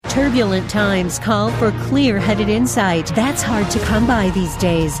Turbulent times call for clear-headed insight. That's hard to come by these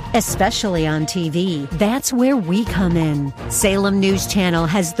days, especially on TV. That's where we come in. Salem News Channel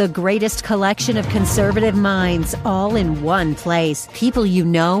has the greatest collection of conservative minds all in one place. People you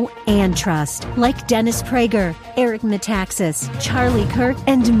know and trust, like Dennis Prager, Eric Metaxas, Charlie Kirk,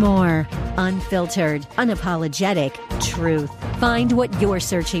 and more. Unfiltered, unapologetic truth. Find what you're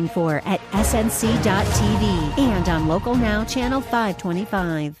searching for at snc.tv and on Local Now, Channel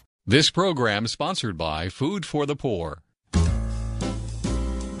 525. This program sponsored by Food for the Poor.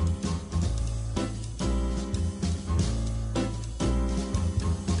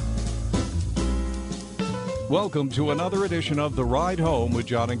 Welcome to another edition of The Ride Home with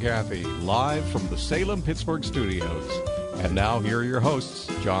John and Kathy, live from the Salem-Pittsburgh studios. And now here are your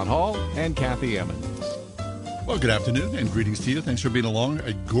hosts, John Hall and Kathy Emmons. Well, good afternoon and greetings to you. Thanks for being along.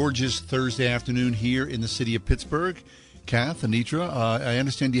 A gorgeous Thursday afternoon here in the city of Pittsburgh. Kath, Anitra, I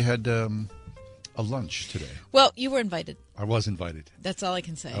understand you had a lunch today. Well, you were invited. I was invited. That's all I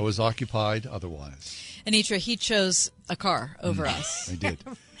can say. I was occupied otherwise. Anitra, he chose a car over us. I did.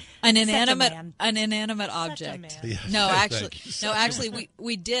 An inanimate object. Yes. No, actually,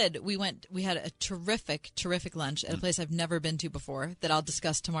 we did. We had a terrific lunch at a place I've never been to before that I'll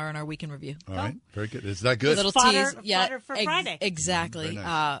discuss tomorrow in our weekend review. All right, very good. Is that good? A little fodder, tease, yeah, fodder for Friday. Exactly.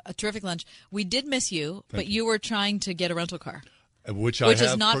 Nice. A terrific lunch. We did miss you, Thank you. you were trying to get a rental car, Which I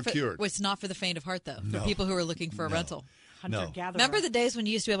have not procured. it's not for the faint of heart, though. No. For people who are looking for a rental. Hunter-gatherer. Remember the days when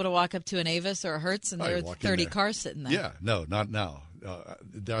you used to be able to walk up to an Avis or a Hertz and there were walk in 30 there. cars sitting there? Yeah, no, not now.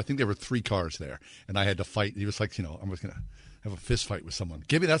 I think there were 3 cars there, and I had to fight. He was like, I was going to have a fist fight with someone.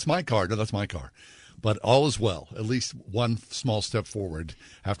 That's my car. No, that's my car. But all is well. At least one small step forward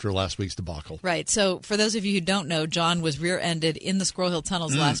after last week's debacle. Right. So for those of you who don't know, John was rear-ended in the Squirrel Hill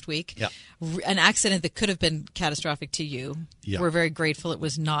Tunnels last week. Yeah. An accident that could have been catastrophic to you. Yeah. We're very grateful it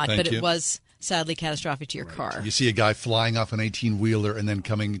was not, Thank but you. it was sadly catastrophic to your car. You see a guy flying off an 18-wheeler and then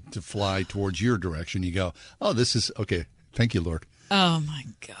coming to fly towards your direction. You go, oh, this is okay. Thank you, Lord. Oh, my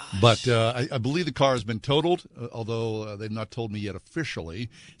gosh. But I believe the car has been totaled, although they've not told me yet officially.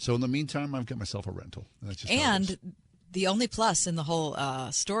 So in the meantime, I've got myself a rental. That's just how it is. The only plus in the whole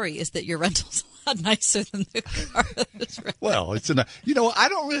story is that your rental's a lot nicer than the car that was rented. Well, I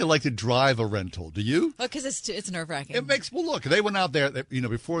don't really like to drive a rental. Do you? Well, because it's nerve-wracking. It makes, look, they went out there,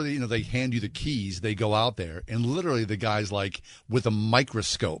 before they hand you the keys, they go out there, and literally the guy's like with a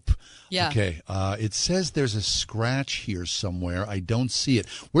microscope. Yeah. Okay, it says there's a scratch here somewhere. I don't see it.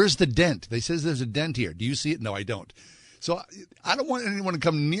 Where's the dent? They says there's a dent here. Do you see it? No, I don't. So I don't want anyone to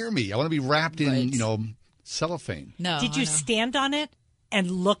come near me. I want to be wrapped in, cellophane. No. Did you stand on it and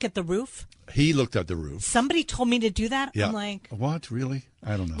look at the roof? He looked at the roof. Somebody told me to do that. Yeah. I'm like, what? Really?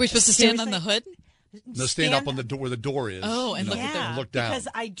 I don't know. We're supposed to stand on the hood? No, stand up on the door where the door is. Oh, and look at yeah, and look down. because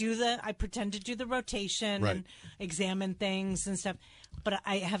I pretend to do the rotation Right. and examine things and stuff. But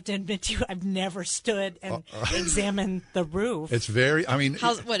I have to admit to you, I've never stood and examined the roof. It's very,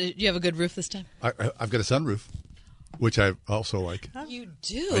 Do you have a good roof this time? I've got a sunroof, which I also like. You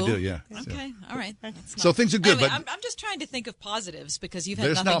do? I do, yeah. Okay, all right. So things are good, Anyway, but I'm just trying to think of positives because you've had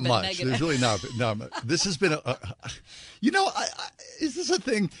there's nothing not but much. negative. There's really not. No, this has been is this a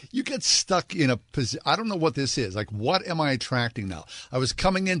thing? You get stuck in a position. I don't know what this is. Like, what am I attracting now? I was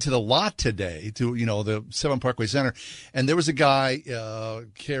coming into the lot today to, the 7 Parkway Center, and there was a guy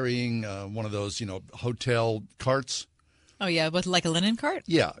carrying one of those, hotel carts. Oh, yeah, with like a linen cart?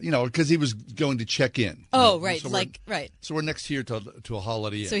 Yeah, because he was going to check in. Oh, right, So right. So we're next here to a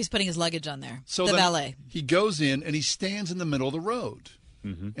Holiday Inn. So he's putting his luggage on there. So the then valet. He goes in and he stands in the middle of the road.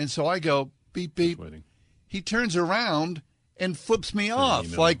 Mm-hmm. And so I go, beep, beep. He turns around and flips me off.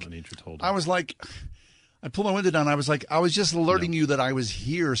 I was like, I pulled my window down. I was like, I was just alerting you that I was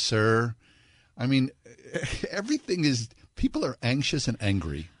here, sir. I mean, people are anxious and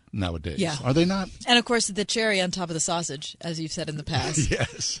angry nowadays. Yeah. Are they not? And, of course, the cherry on top of the sausage, as you've said in the past,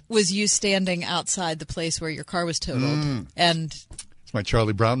 Yes. was you standing outside the place where your car was totaled. And, It's my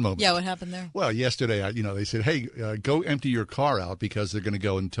Charlie Brown moment. yeah, what happened there? Well, yesterday, they said, hey, go empty your car out because they're going to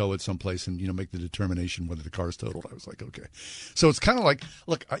go and tow it someplace and, make the determination whether the car is totaled. I was like, okay. So it's kind of like,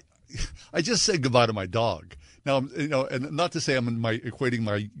 look, I just said goodbye to my dog. Now, and not to say I'm equating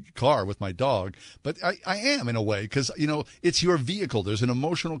my car with my dog, but I am in a way because, it's your vehicle. There's an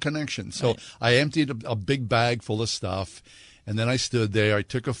emotional connection. So I emptied a big bag full of stuff, and then I stood there. I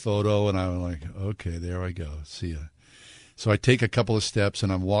took a photo, and I was like, okay, there I go. See ya. So I take a couple of steps,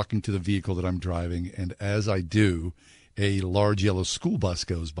 and I'm walking to the vehicle that I'm driving, and as I do, a large yellow school bus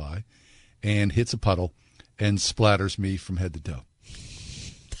goes by and hits a puddle and splatters me from head to toe.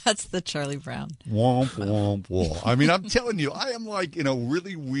 That's the Charlie Brown. Womp, womp, womp. I mean, I'm telling you, I am like in a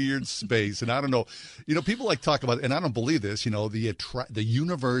really weird space. And I don't know, people like talk about, and I don't believe this, the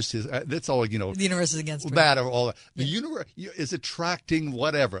universe is, that's all, The universe is against me. That or all that. The universe is attracting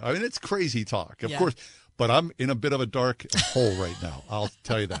whatever. I mean, it's crazy talk, of course. But I'm in a bit of a dark hole right now. I'll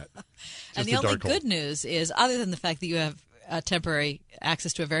tell you that. And the only good news is, other than the fact that you have temporary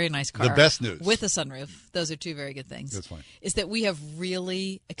access to a very nice car. The best news. With a sunroof. Those are two very good things. That's fine. Is that we have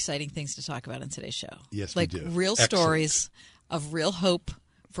really exciting things to talk about in today's show. Yes, we do. Like real stories of real hope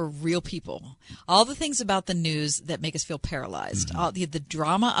for real people. All the things about the news that make us feel paralyzed. All the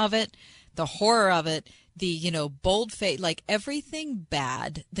drama of it, the horror of it, the, bold face, like everything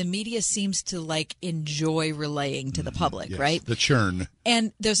bad, the media seems to like enjoy relaying to the public, yes, right? The churn.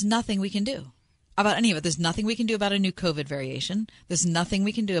 And there's nothing we can do about any of it. There's nothing we can do about a new COVID variation. There's nothing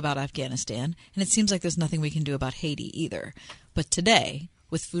we can do about Afghanistan. And it seems like there's nothing we can do about Haiti either. But today,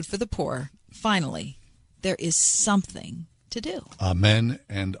 with Food for the Poor, finally, there is something to do. Amen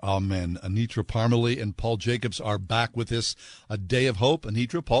and amen. Anitra Parmalee and Paul Jacobs are back with this, A Day of Hope.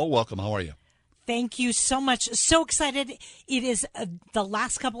 Anitra, Paul, welcome. How are you? Thank you so much. So excited. It is the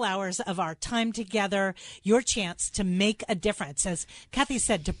last couple hours of our time together, your chance to make a difference. As Kathy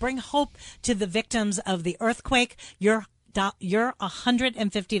said, to bring hope to the victims of the earthquake. Your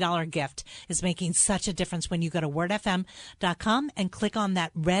 $150 gift is making such a difference when you go to wordfm.com and click on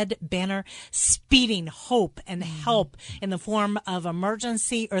that red banner, speeding hope and help in the form of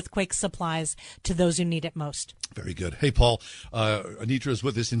emergency earthquake supplies to those who need it most. Very good. Hey, Paul, Anitra is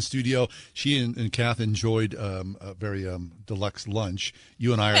with us in studio. She and Kath enjoyed a very deluxe lunch.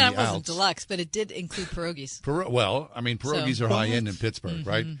 You and I are in the It wasn't outs. deluxe, but it did include pierogies. Pierogies are high-end in Pittsburgh,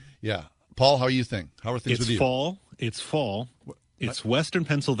 right? Yeah. Paul, how are you think? How are things with you? It's fall. It's Western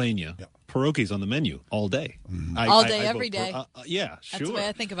Pennsylvania. Yeah. Pierogies on the menu all day. All day, every day. Yeah, sure. That's the way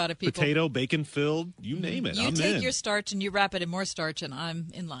I think about it, people. Potato, bacon filled, you name it. You I'm take in. your starch and you wrap it in more starch, and I'm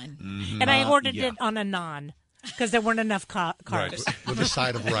in line. And I ordered it on a naan because there weren't enough carbs. Right, with a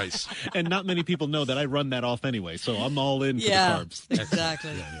side of rice. And not many people know that I run that off anyway, so I'm all in for the carbs.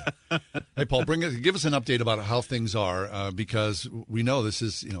 Exactly. Hey, Paul, give us an update about how things are, because we know this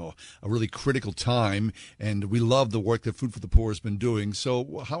is, a really critical time, and we love the work that Food for the Poor has been doing.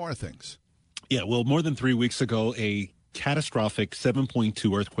 So how are things? Yeah, well, more than 3 weeks ago, a catastrophic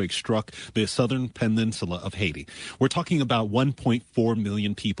 7.2 earthquake struck the southern peninsula of Haiti. We're talking about 1.4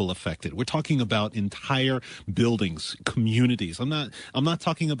 million people affected. We're talking about entire buildings, communities. I'm not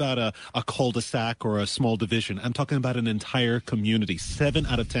talking about a cul-de-sac or a small division. I'm talking about an entire community. 7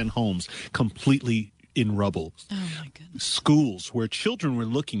 out of 10 homes completely in rubble. Oh, my goodness. Schools where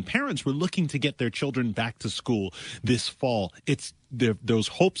parents were looking to get their children back to school this fall. Those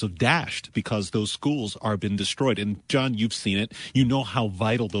hopes have dashed because those schools are been destroyed. And John, you've seen it. You know how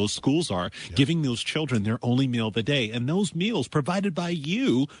vital those schools are, giving those children their only meal of the day. And those meals provided by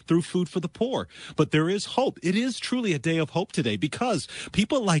you through Food for the Poor. But there is hope. It is truly a day of hope today because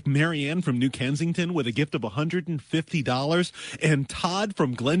people like Marianne from New Kensington with a gift of $150 and Todd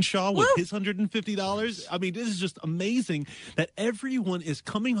from Glenshaw with his $150. I mean, this is just amazing that everyone is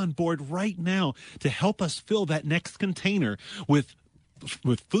coming on board right now to help us fill that next container with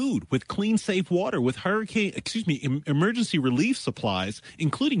food, with clean, safe water, with emergency relief supplies,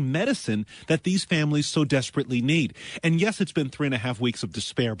 including medicine that these families so desperately need. And yes, it's been 3.5 weeks of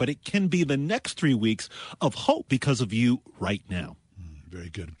despair, but it can be the next 3 weeks of hope because of you right now. Very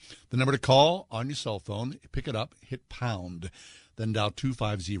good. The number to call on your cell phone, pick it up, hit pound. Then dial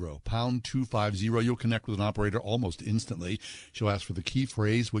 250, pound 250. You'll connect with an operator almost instantly. She'll ask for the key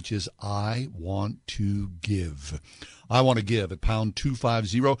phrase, which is, I want to give. I want to give at pound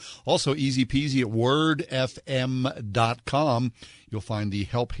 250. Also easy peasy at wordfm.com. You'll find the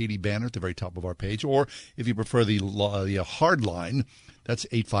Help Haiti banner at the very top of our page. Or if you prefer the hard line, that's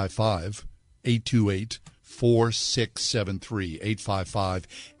 855-828-4673.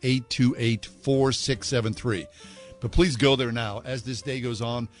 855-828-4673. But please go there now. As this day goes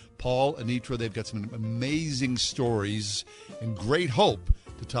on, Paul, Anitra, they've got some amazing stories and great hope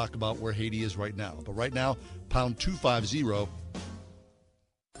to talk about where Haiti is right now. But right now, pound 250. 101.5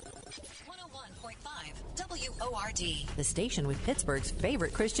 WORD. The station with Pittsburgh's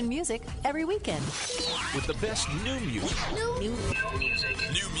favorite Christian music every weekend. With the best new music. New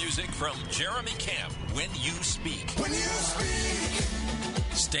music from Jeremy Camp, When You Speak. When you speak.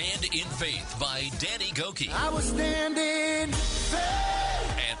 Stand in Faith by Danny Goki. I was standing faith.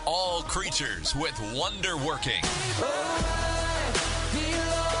 And All Creatures with Wonder Working. Oh, I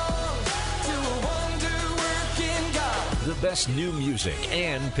belong to a wonder-working God. The best new music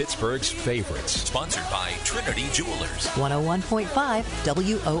and Pittsburgh's favorites. Sponsored by Trinity Jewelers. 101.5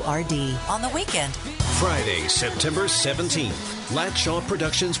 WORD. On the weekend. Friday, September 17th, Latshaw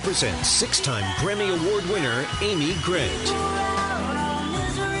Productions presents six-time Grammy Award winner Amy Grant.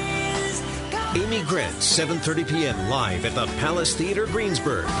 Amy Grant, 7:30 p.m. live at the Palace Theater,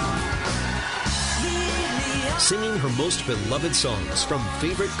 Greensburg. Singing her most beloved songs, from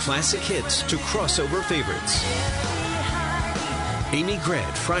favorite classic hits to crossover favorites. Amy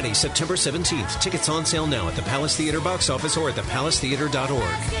Grant, Friday, September 17th. Tickets on sale now at the Palace Theater box office or at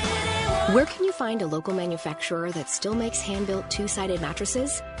thepalacetheater.org. Where can you find a local manufacturer that still makes hand-built two-sided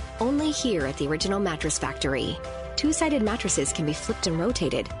mattresses? Only here at the Original Mattress Factory. Two-sided mattresses can be flipped and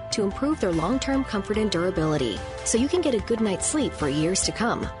rotated to improve their long-term comfort and durability, so you can get a good night's sleep for years to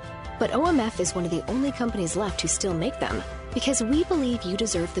come. But OMF is one of the only companies left who still make them, because we believe you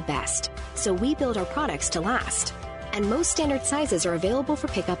deserve the best, so we build our products to last. And most standard sizes are available for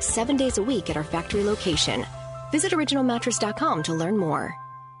pickup 7 days a week at our factory location. Visit originalmattress.com to learn more.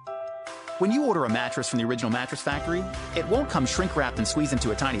 When you order a mattress from the Original Mattress Factory, it won't come shrink-wrapped and squeezed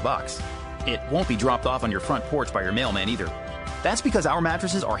into a tiny box. It won't be dropped off on your front porch by your mailman either. That's because our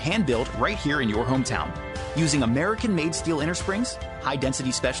mattresses are hand-built right here in your hometown, using American-made steel innersprings,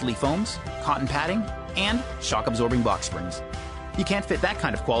 high-density specialty foams, cotton padding, and shock-absorbing box springs. You can't fit that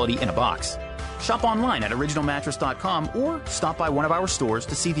kind of quality in a box. Shop online at originalmattress.com or stop by one of our stores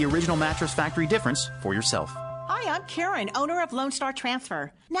to see the Original Mattress Factory difference for yourself. Hi, I'm Karen, owner of Lone Star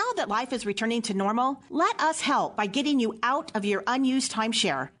Transfer. Now that life is returning to normal, let us help by getting you out of your unused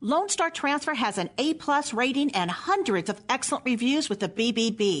timeshare. Lone Star Transfer has an A+ rating and hundreds of excellent reviews with the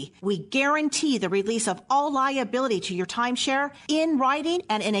BBB. We guarantee the release of all liability to your timeshare in writing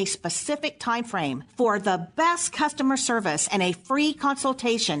and in a specific time frame. For the best customer service and a free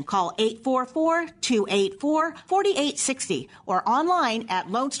consultation, call 844-284-4860 or online at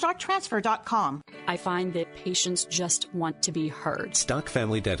lonestartransfer.com. I find that patients just want to be heard. Stock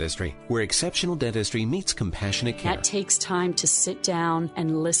Family Dentistry, where exceptional dentistry meets compassionate care. That takes time to sit down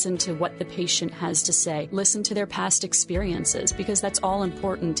and listen to what the patient has to say. Listen to their past experiences, because that's all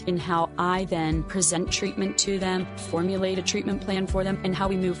important in how I then present treatment to them, formulate a treatment plan for them, and how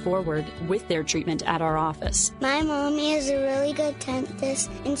we move forward with their treatment at our office. My mommy is a really good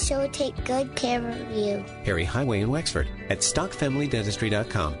dentist, and she'll take good care of you. Harry Highway in Wexford at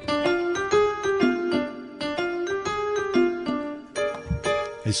stockfamilydentistry.com.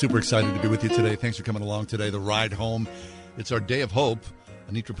 Hey, super excited to be with you today. Thanks for coming along today. The ride home. It's our day of hope.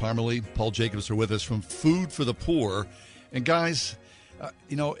 Anitra Parmalee, Paul Jacobs are with us from Food for the Poor. And guys,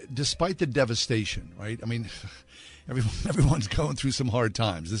 despite the devastation, right? I mean, everyone's going through some hard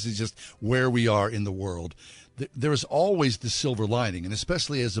times. This is just where we are in the world. There is always the silver lining, and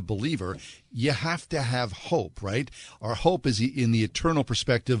especially as a believer, you have to have hope, right? Our hope is in the eternal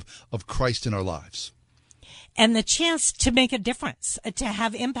perspective of Christ in our lives. And the chance to make a difference, to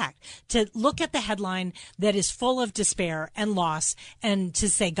have impact, to look at the headline that is full of despair and loss and to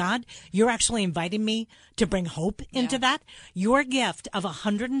say, God, you're actually inviting me to bring hope into that. Your gift of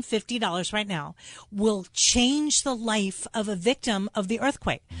 $150 right now will change the life of a victim of the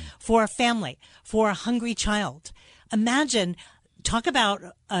earthquake, for a family, for a hungry child. Imagine, talk about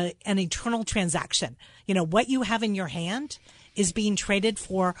an eternal transaction. You know, what you have in your hand is being traded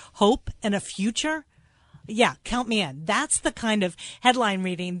for hope and a future. Yeah, count me in. That's the kind of headline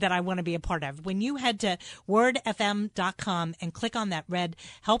reading that I want to be a part of. When you head to wordfm.com and click on that red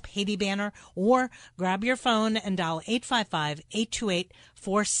Help Haiti banner, or grab your phone and dial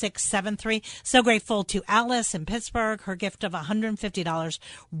 855-828-4673. So grateful to Alice in Pittsburgh, her gift of $150,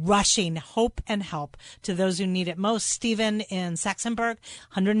 rushing hope and help to those who need it most. Stephen in Saxonburg,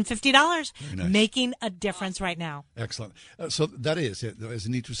 $150, nice. Making a difference right now. Excellent. So that is, as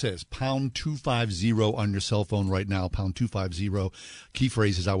Anitra says, pound 250 on your cell phone right now, pound 250. Key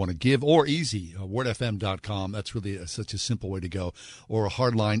phrases I want to give, or easy, wordfm.com. That's really such a simple way to go. Or a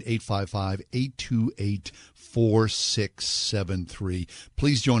hard line, 855-828-4673.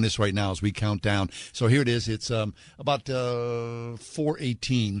 Please join us right now as we count down. So here it is. It's about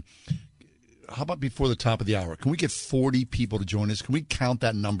 4:18. How about before the top of the hour? Can we get 40 people to join us? Can we count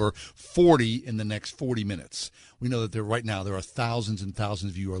that number, 40, in the next 40 minutes? We know that right now there are thousands and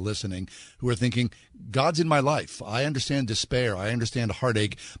thousands of you who are listening who are thinking, God's in my life. I understand despair. I understand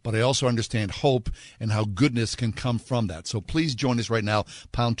heartache, but I also understand hope and how goodness can come from that. So please join us right now,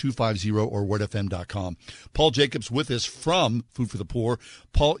 pound 250 or wordfm.com. Paul Jacobs with us from Food for the Poor.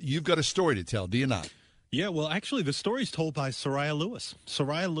 Paul, you've got a story to tell, do you not? Yeah, well, actually, the story is told by Soraya Lewis.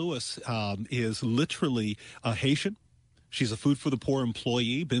 Soraya Lewis is literally a Haitian She's a Food for the Poor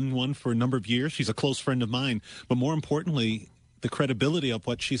employee, been one for a number of years. She's a close friend of mine. But more importantly, the credibility of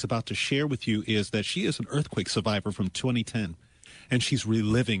what she's about to share with you is that she is an earthquake survivor from 2010. And she's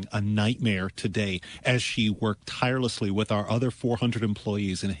reliving a nightmare today as she worked tirelessly with our other 400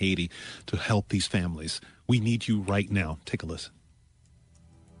 employees in Haiti to help these families. We need you right now. Take a listen.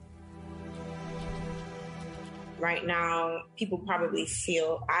 Right now, people probably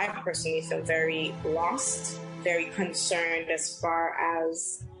feel, I personally feel very lost, very concerned as far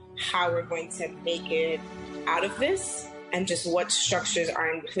as how we're going to make it out of this and just what structures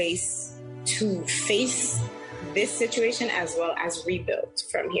are in place to face this situation as well as rebuild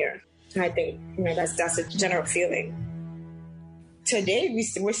from here. And I think, that's a general feeling. Today,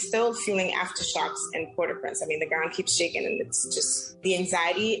 we're still feeling aftershocks in Port-au-Prince. I mean, the ground keeps shaking and it's just the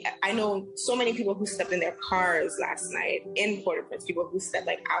anxiety. I know so many people who slept in their cars last night in Port-au-Prince, people who slept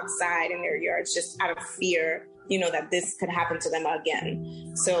outside in their yards just out of fear, that this could happen to them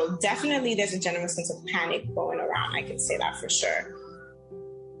again. So definitely there's a general sense of panic going around. I can say that for sure.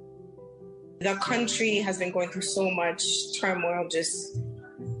 The country has been going through so much turmoil just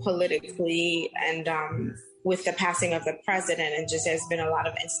politically and with the passing of the president, and just there's been a lot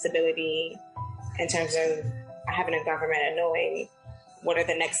of instability in terms of having a government and knowing what are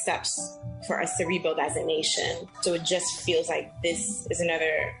the next steps for us to rebuild as a nation. So it just feels like this is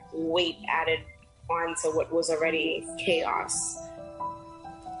another weight added onto what was already chaos.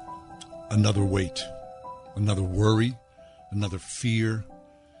 Another weight, another worry, another fear,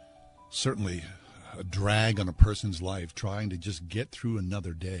 certainly a drag on a person's life trying to just get through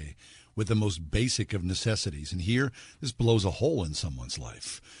another day with the most basic of necessities. And here, this blows a hole in someone's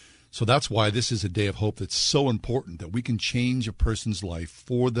life. So that's why this is a day of hope that's so important, that we can change a person's life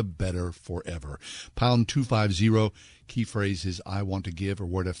for the better forever. Pound 250, key phrase is I want to give, or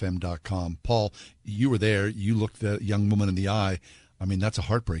wordfm.com. Paul, you were there. You looked the young woman in the eye. I mean, that's a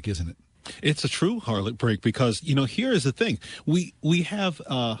heartbreak, isn't it? It's a true heartbreak because, here is the thing. We have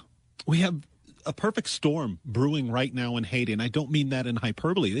a perfect storm brewing right now in Haiti, and I don't mean that in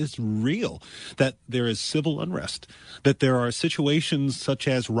hyperbole. It's real that there is civil unrest, that there are situations such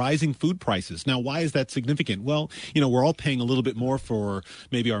as rising food prices. Now, why is that significant? Well, we're all paying a little bit more for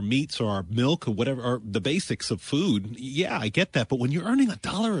maybe our meats or our milk or whatever, or the basics of food. Yeah, I get that. But when you're earning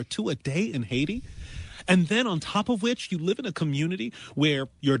 $1 or $2 a day in Haiti, and then on top of which, you live in a community where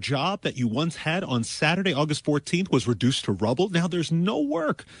your job that you once had on Saturday, August 14th, was reduced to rubble. Now there's no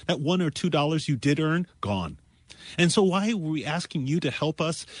work. That $1 or $2 you did earn, gone. And so why are we asking you to help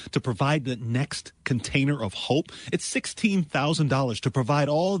us to provide the next container of hope? It's $16,000 to provide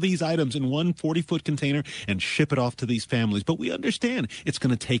all of these items in one 40-foot container and ship it off to these families. But we understand it's going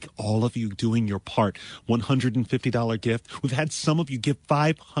to take all of you doing your part. $150 gift. We've had some of you give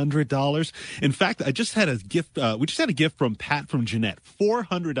 $500. In fact, I just had a gift. We just had a gift from Pat from Jeanette.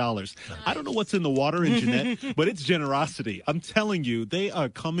 $400. Nice. I don't know what's in the water in Jeanette, but it's generosity. I'm telling you, they are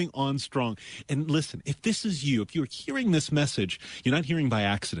coming on strong. And listen, if this is you, if you're hearing this message, you're not hearing by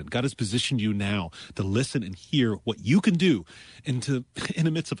accident. God has positioned you now to listen and hear what you can do in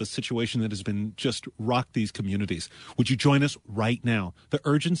the midst of a situation that has been just rocked these communities. Would you join us right now? The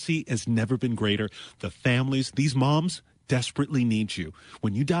urgency has never been greater. The families, these moms, desperately need you.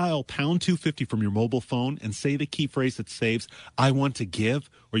 When you dial pound 250 from your mobile phone and say the key phrase that saves, I want to give,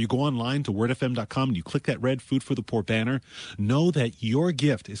 or you go online to wordfm.com and you click that red Food for the Poor banner, know that your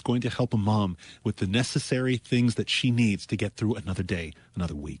gift is going to help a mom with the necessary things that she needs to get through another day,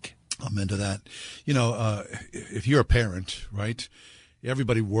 another week. Amen to that. If you're a parent, right,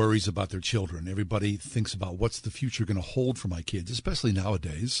 everybody worries about their children. Everybody thinks about what's the future going to hold for my kids, especially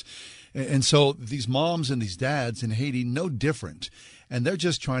nowadays. And so these moms and these dads in Haiti, no different. And they're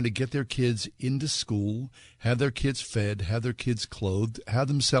just trying to get their kids into school, have their kids fed, have their kids clothed, have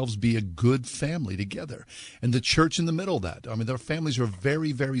themselves be a good family together. And the church in the middle of that. I mean, their families are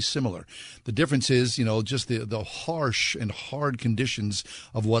very, very similar. The difference is, just the harsh and hard conditions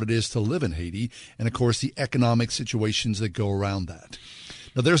of what it is to live in Haiti. And, of course, the economic situations that go around that.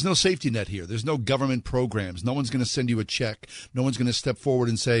 Now, there's no safety net here. There's no government programs. No one's going to send you a check. No one's going to step forward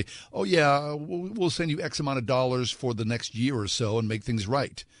and say, oh, yeah, we'll send you X amount of dollars for the next year or so and make things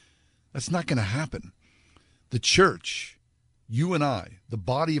right. That's not going to happen. The church, you and I, the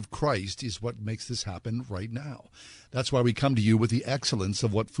body of Christ, is what makes this happen right now. That's why we come to you with the excellence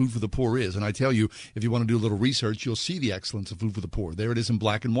of what Food for the Poor is. And I tell you, if you want to do a little research, you'll see the excellence of Food for the Poor. There it is in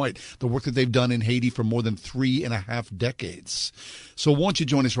black and white. The work that they've done in Haiti for more than 3.5 decades. So won't you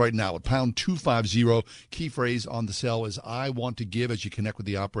join us right now at pound 250. Key phrase on the cell is I want to give as you connect with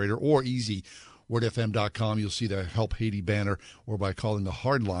the operator, or easy, wordfm.com. You'll see the Help Haiti banner, or by calling the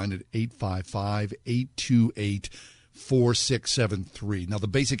hard line at 855-828 888-4673. Now, the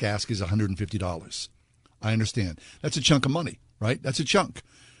basic ask is $150. I understand. That's a chunk of money, right? That's a chunk.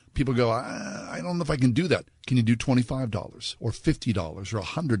 People go, I don't know if I can do that. Can you do $25 or $50 or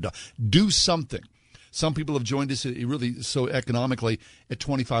 $100? Do something. Some people have joined us really so economically at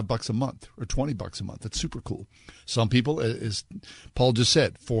 $25 a month or $20 a month. That's super cool. Some people, as Paul just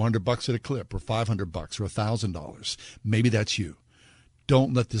said, $400 at a clip or $500 or $1,000. Maybe that's you.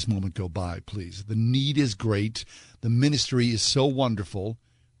 Don't let this moment go by, please. The need is great. The ministry is so wonderful.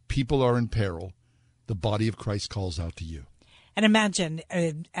 People are in peril. The body of Christ calls out to you. And imagine,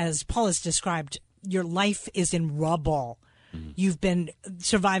 as Paul has described, your life is in rubble. You've been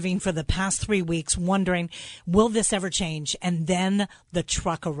surviving for the past 3 weeks, wondering, will this ever change? And then the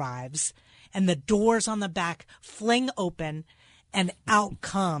truck arrives, and the doors on the back fling open, and out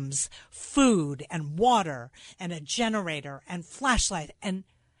comes food and water and a generator and flashlight and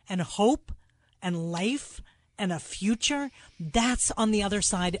hope and life and a future. That's on the other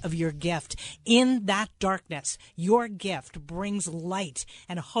side of your gift. In that darkness, your gift brings light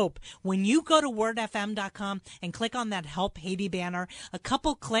and hope. When you go to wordfm.com and click on that Help Haiti banner, a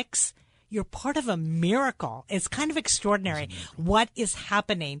couple clicks, you're part of a miracle. It's kind of extraordinary what is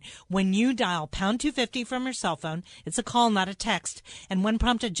happening when you dial pound 250 from your cell phone. It's a call, not a text. And when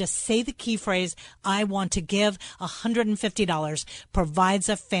prompted, just say the key phrase, I want to give. $150 provides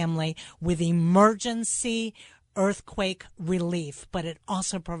a family with emergency earthquake relief, but it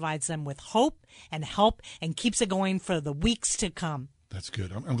also provides them with hope and help and keeps it going for the weeks to come. That's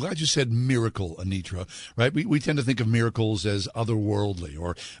good. I'm glad you said miracle, Anitra, right? We tend to think of miracles as otherworldly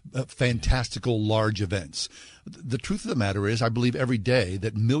or fantastical large events. The truth of the matter is, I believe every day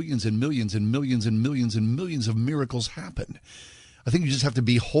that millions and millions and millions and millions and millions of miracles happen. I think you just have to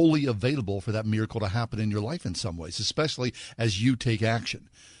be wholly available for that miracle to happen in your life in some ways, especially as you take action.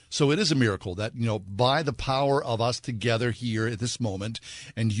 So it is a miracle that, by the power of us together here at this moment,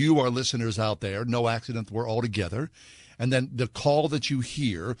 and you, our listeners out there, no accident, we're all together. And then the call that you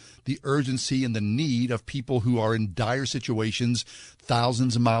hear, the urgency and the need of people who are in dire situations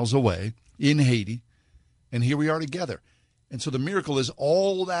thousands of miles away in Haiti. And here we are together. And so the miracle is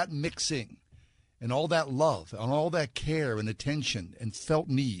all that mixing and all that love and all that care and attention and felt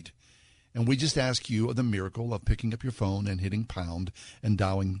need. And we just ask you of the miracle of picking up your phone and hitting pound and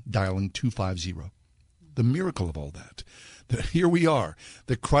dialing 250. The miracle of all that. Here we are.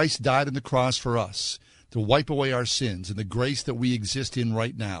 That Christ died on the cross for us, to wipe away our sins and the grace that we exist in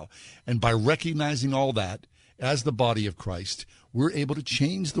right now. And by recognizing all that as the body of Christ, we're able to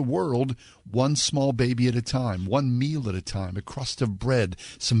change the world one small baby at a time, one meal at a time, a crust of bread,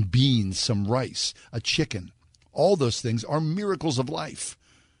 some beans, some rice, a chicken. All those things are miracles of life.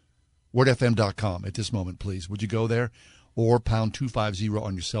 WordFM.com at this moment, please. Would you go there? Or pound 250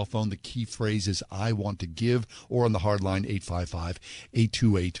 on your cell phone. The key phrase is I want to give, or on the hard line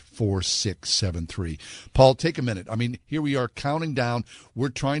 855-828-4673. Paul, take a minute. I mean, here we are counting down. We're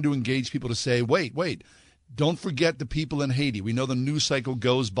trying to engage people to say, wait, don't forget the people in Haiti. We know the news cycle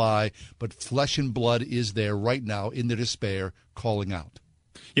goes by, but flesh and blood is there right now in their despair, calling out.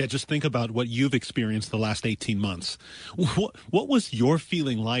 Yeah, just think about what you've experienced the last 18 months. What was your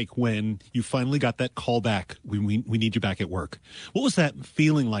feeling like when you finally got that call back, we need you back at work? What was that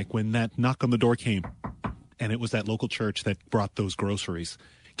feeling like when that knock on the door came and it was that local church that brought those groceries?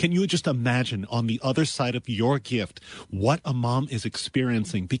 Can you just imagine on the other side of your gift what a mom is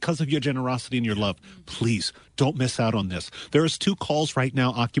experiencing because of your generosity and your love? Please don't miss out on this. There's 2 calls right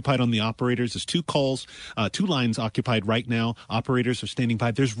now occupied on the operators. There's 2 lines occupied right now. Operators are standing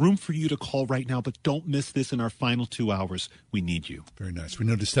by. There's room for you to call right now, but don't miss this in our final 2 hours. We need you. Very nice. We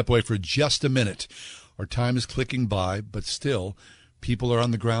need to step away for just a minute. Our time is clicking by, but still, people are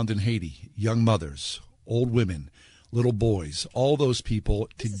on the ground in Haiti. Young mothers, old women, little boys, all those people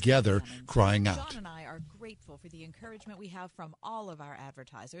together crying out. John and I are grateful for the encouragement we have from all of our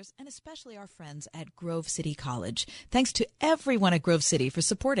advertisers and especially our friends at Grove City College. Thanks to everyone at Grove City for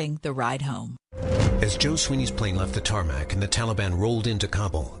supporting The Ride Home. As Joe Sweeney's plane left the tarmac and the Taliban rolled into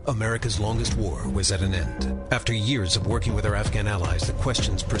Kabul, America's longest war was at an end. After years of working with our Afghan allies, the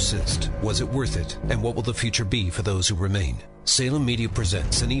questions persist. Was it worth it? And what will the future be for those who remain? Salem Media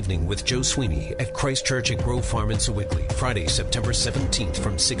presents An Evening with Joe Sweeney at Christ Church at Grove Farm in Sewickley, Friday, September 17th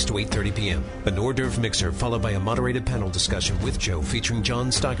from 6 to 8:30 p.m. An hors d'oeuvre mixer followed by a moderated panel discussion with Joe featuring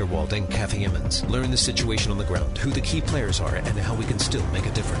John Steigerwald and Kathy Emmons. Learn the situation on the ground, who the key players are, and how we can still make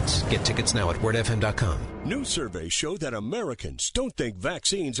a difference. Get tickets now at wordfm.com. New surveys show that Americans don't think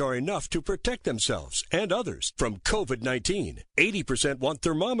vaccines are enough to protect themselves and others from COVID-19. 80% want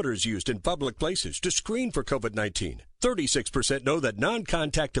thermometers used in public places to screen for COVID-19. 36% know that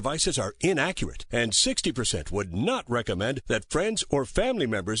non-contact devices are inaccurate, and 60% would not recommend that friends or family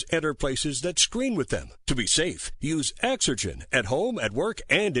members enter places that screen with them. To be safe, use Exergen at home, at work,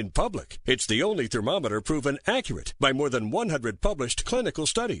 and in public. It's the only thermometer proven accurate by more than 100 published clinical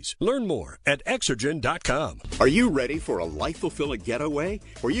studies. Learn more at Exergen.com. Are you ready for a life-fulfilling getaway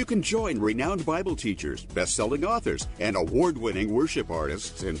where you can join renowned Bible teachers, best-selling authors, and award-winning worship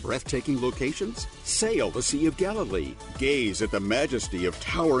artists in breathtaking locations? Sail the Sea of Galilee, gaze at the majesty of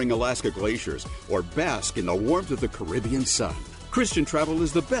towering Alaska glaciers, or bask in the warmth of the Caribbean sun. Christian travel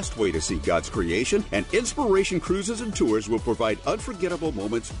is the best way to see God's creation, and Inspiration Cruises and Tours will provide unforgettable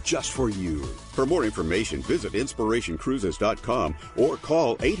moments just for you. For more information, visit InspirationCruises.com or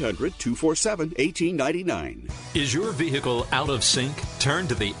call 800-247-1899. Is your vehicle out of sync? Turn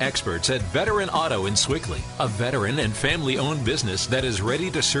to the experts at Veteran Auto in Swickley, a veteran and family-owned business that is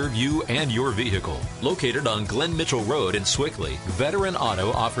ready to serve you and your vehicle. Located on Glen Mitchell Road in Swickley, Veteran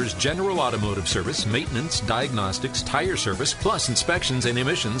Auto offers general automotive service, maintenance, diagnostics, tire service, plus inspections and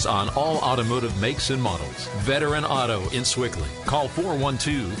emissions on all automotive makes and models. Veteran Auto in Swickley. Call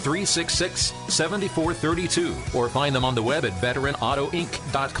 412-366-7432 or find them on the web at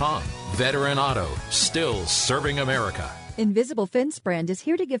veteranautoinc.com. Veteran Auto, still serving America. Invisible Fence brand is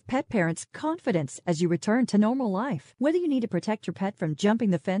here to give pet parents confidence as you return to normal life. Whether you need to protect your pet from jumping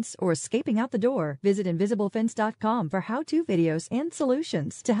the fence or escaping out the door, visit InvisibleFence.com for how-to videos and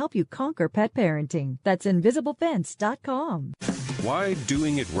solutions to help you conquer pet parenting. That's InvisibleFence.com. Why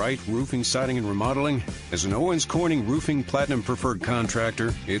Doing It Right Roofing, Siding, and Remodeling? As an Owens Corning Roofing Platinum Preferred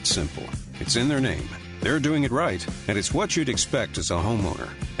Contractor, it's simple. It's in their name. They're doing it right, and it's what you'd expect as a homeowner,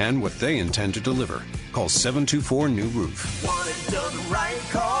 and what they intend to deliver. Call 724-NEW-ROOF. Want it done right,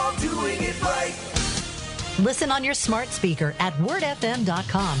 call Doing It Right. Listen on your smart speaker at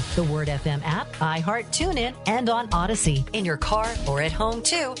wordfm.com, the Word FM app, iHeart, TuneIn, and on Odyssey. In your car or at home,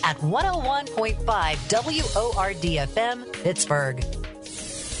 too, at 101.5 WORD-FM, Pittsburgh.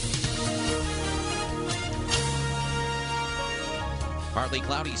 Partly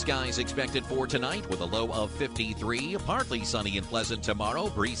cloudy skies expected for tonight with a low of 53. Partly sunny and pleasant tomorrow.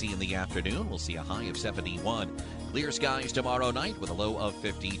 Breezy in the afternoon. We'll see a high of 71. Clear skies tomorrow night with a low of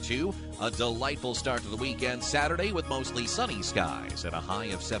 52. A delightful start to the weekend Saturday with mostly sunny skies at a high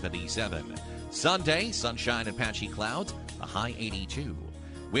of 77. Sunday, sunshine and patchy clouds, a high 82.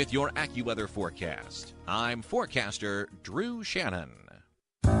 With your AccuWeather forecast, I'm forecaster Drew Shannon.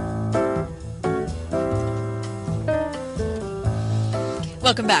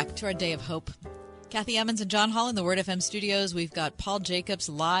 Welcome back to our Day of Hope. Kathy Emmons and John Hall in the Word FM studios. We've got Paul Jacobs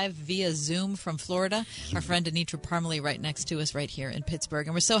live via Zoom from Florida. Our friend Anitra Parmalee right next to us right here in Pittsburgh.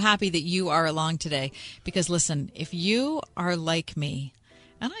 And we're so happy that you are along today because, listen, if you are like me,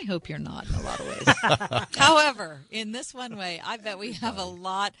 and I hope you're not in a lot of ways. However, in this one way, I bet we have a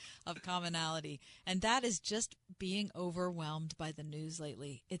lot of commonality. And that is just being overwhelmed by the news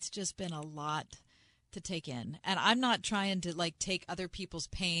lately. It's just been a lot to take in. And I'm not trying to take other people's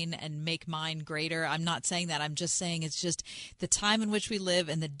pain and make mine greater. I'm not saying that. I'm just saying it's just the time in which we live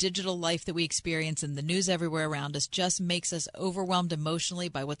and the digital life that we experience and the news everywhere around us just makes us overwhelmed emotionally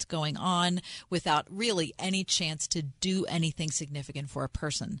by what's going on without really any chance to do anything significant for a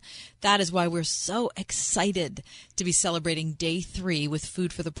person. That is why we're so excited to be celebrating Day 3 with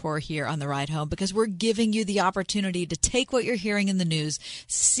Food for the Poor here on the ride home, because we're giving you the opportunity to take what you're hearing in the news,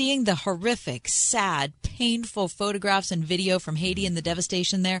 seeing the horrific, sad, painful photographs and video from Haiti and the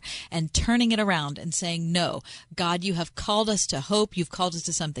devastation there, and turning it around and saying, no, God, you have called us to hope. You've called us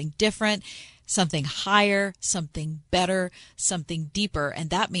to something different, something higher, something better, something deeper.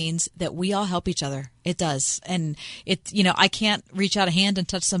 And that means that we all help each other. It does. And I can't reach out a hand and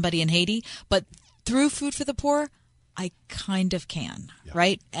touch somebody in Haiti, but through Food for the Poor, I kind of can,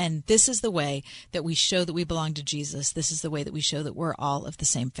 right? And this is the way that we show that we belong to Jesus. This is the way that we show that we're all of the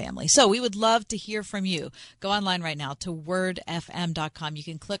same family. So we would love to hear from you. Go online right now to wordfm.com. You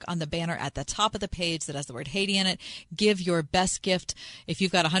can click on the banner at the top of the page that has the word Haiti in it. Give your best gift. If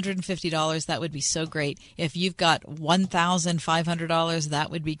you've got $150, that would be so great. If you've got $1,500, that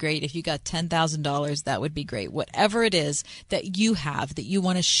would be great. If you got $10,000, that would be great. Whatever it is that you have that you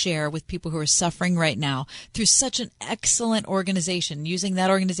want to share with people who are suffering right now through such an excellent organization, using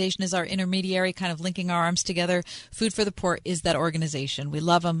that organization as our intermediary, kind of linking our arms together. Food for the Poor is that organization. We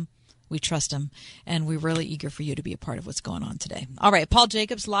love them. We trust them. And we're really eager for you to be a part of what's going on today. All right. Paul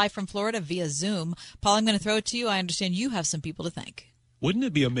Jacobs live from Florida via Zoom. Paul, I'm going to throw it to you. I understand you have some people to thank. Wouldn't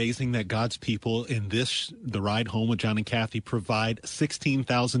it be amazing that God's people in the Ride Home with John and Kathy provide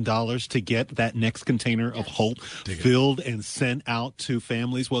 $16,000 to get that next container of hope filled and sent out to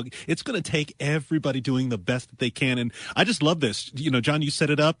families? Well, it's going to take everybody doing the best that they can. And I just love this. John, you set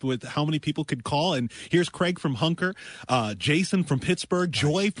it up with how many people could call. And here's Craig from Hunker, Jason from Pittsburgh,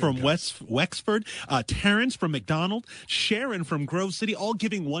 Joy from Wexford, Terrence from McDonald, Sharon from Grove City, all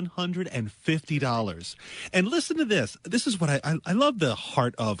giving $150. And listen to this. This is what I love the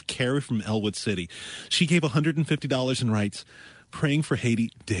heart of Carrie from Elwood City. She gave $150 and writes, praying for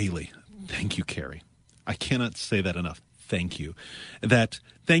Haiti daily. Thank you, Carrie. I cannot say that enough. Thank you.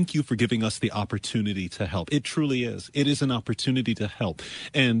 Thank you for giving us the opportunity to help. It truly is. It is an opportunity to help.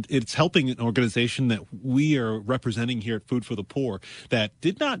 And it's helping an organization that we are representing here at Food for the Poor that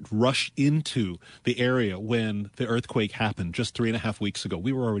did not rush into the area when the earthquake happened just 3.5 weeks ago.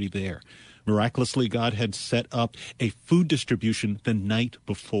 We were already there. Miraculously, God had set up a food distribution the night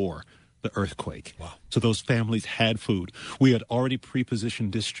before the earthquake. Wow. So those families had food. We had already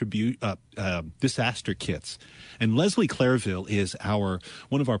pre-positioned disaster kits. And Leslie Clairville is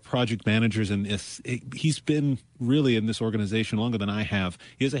one of our project managers in this. He's been really in this organization longer than I have.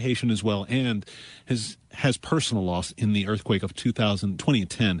 He is a Haitian as well and has personal loss in the earthquake of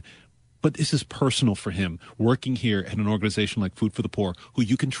 2010. But this is personal for him, working here at an organization like Food for the Poor, who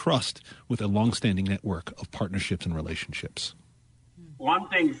you can trust with a longstanding network of partnerships and relationships. One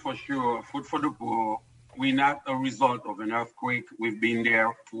thing for sure, Food for the Poor, we're not a result of an earthquake. We've been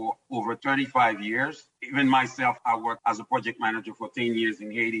there for over 35 years. Even myself, I worked as a project manager for 10 years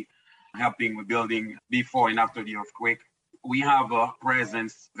in Haiti, helping with building before and after the earthquake. We have a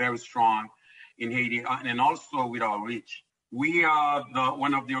presence very strong in Haiti and also with our reach. We are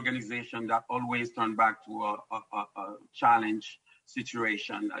one of the organizations that always turn back to a challenge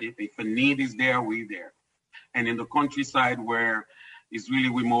situation. If a need is there, we're there. And in the countryside where it's really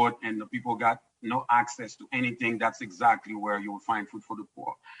remote and the people got no access to anything, that's exactly where you will find Food for the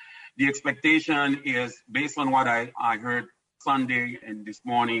Poor. The expectation is based on what I heard Sunday and this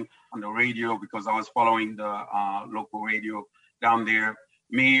morning on the radio, because I was following the local radio down there.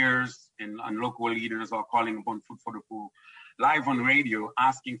 Mayors and local leaders are calling upon Food for the Poor live on radio,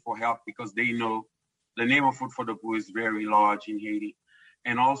 asking for help because they know the name of Food for the Poor is very large in Haiti.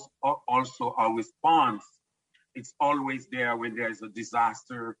 And also our response, it's always there when there's a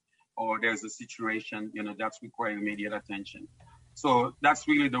disaster or there's a situation, that's requiring immediate attention. So that's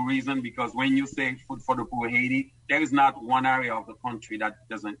really the reason, because when you say Food for the Poor Haiti, there is not one area of the country that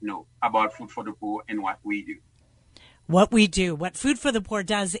doesn't know about Food for the Poor and what we do. What we do, what Food for the Poor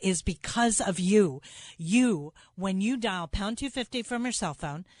does is because of you. You, when you dial pound 250 from your cell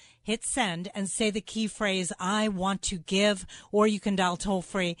phone, hit send and say the key phrase, I want to give, or you can dial toll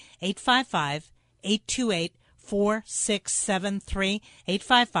free 855-828-4673,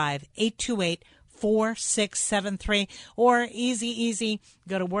 855-828-4673, or easy,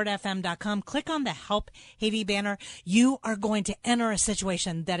 go to wordfm.com, click on the Help Haiti banner. You are going to enter a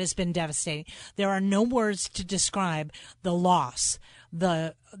situation that has been devastating. There are no words to describe the loss,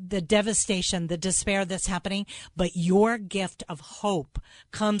 the devastation, the despair that's happening, but your gift of hope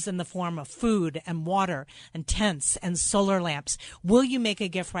comes in the form of food and water and tents and solar lamps. Will you make a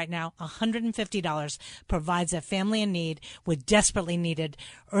gift right now? $150 provides a family in need with desperately needed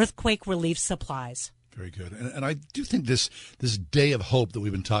earthquake relief supplies. Very good. And I do think this day of hope that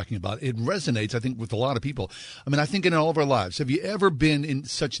we've been talking about, it resonates, I think, with a lot of people. I mean, I think in all of our lives, have you ever been in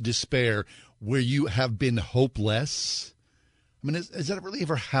such despair where you have been hopeless? I mean, has that really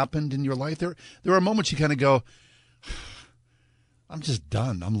ever happened in your life? There are moments you kind of go, I'm just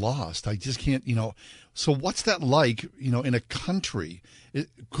done. I'm lost. I just can't, So what's that like, in a country?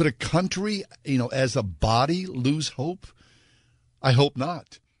 Could a country, as a body lose hope? I hope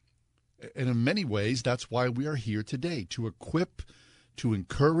not. And in many ways, that's why we are here today, to equip, to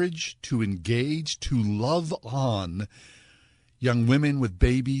encourage, to engage, to love on young women with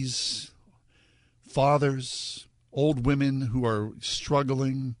babies, fathers, old women who are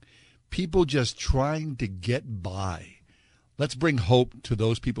struggling, people just trying to get by. Let's bring hope to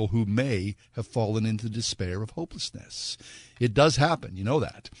those people who may have fallen into despair of hopelessness. It does happen. You know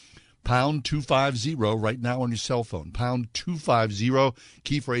that. Pound 250 right now on your cell phone. Pound 250.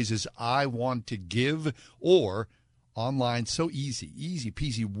 Key phrase is I want to give, or online, so easy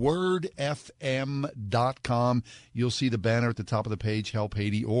peasy, wordfm.com. You'll see the banner at the top of the page, Help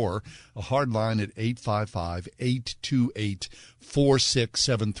Haiti, or a hard line at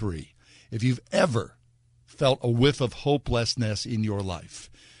 855-828-4673. If you've ever felt a whiff of hopelessness in your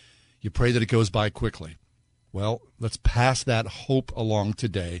life, you pray that it goes by quickly. Well, let's pass that hope along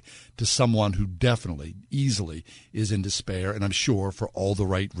today to someone who definitely, easily is in despair, and I'm sure for all the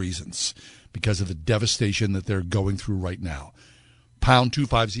right reasons, because of the devastation that they're going through right now. Pound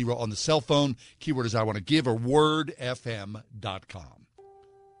 250 on the cell phone. Keyword is I want to give, or wordfm.com.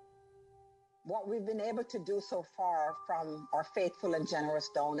 What we've been able to do so far from our faithful and generous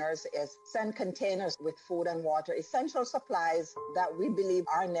donors is send containers with food and water, essential supplies that we believe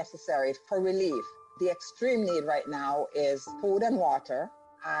are necessary for relief. The extreme need right now is food and water,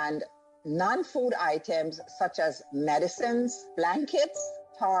 and non-food items such as medicines, blankets,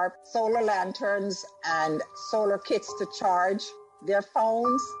 tarp, solar lanterns, and solar kits to charge their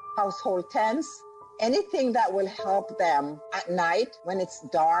phones, household tents, anything that will help them at night when it's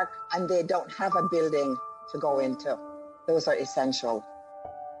dark and they don't have a building to go into. Those are essential.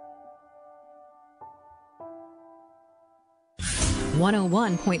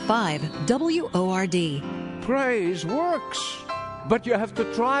 101.5 WORD. Praise works, but you have to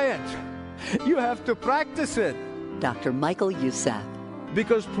try it. You have to practice it. Dr. Michael Youssef.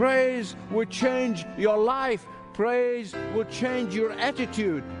 Because praise will change your life. Praise will change your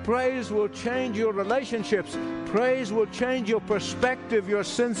attitude. Praise will change your relationships. Praise will change your perspective, your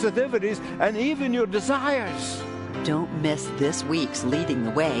sensitivities, and even your desires. Don't miss this week's Leading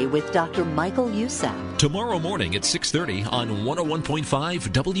the Way with Dr. Michael Youssef. Tomorrow morning at 6:30 on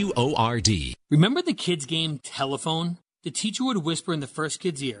 101.5 WORD. Remember the kids' game Telephone? The teacher would whisper in the first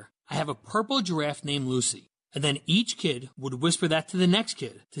kid's ear, "I have a purple giraffe named Lucy." And then each kid would whisper that to the next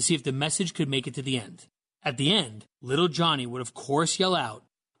kid to see if the message could make it to the end. At the end, little Johnny would of course yell out,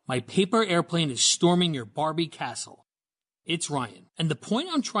 "My paper airplane is storming your Barbie castle." It's Ryan. And the point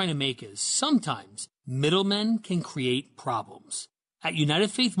I'm trying to make is sometimes middlemen can create problems. At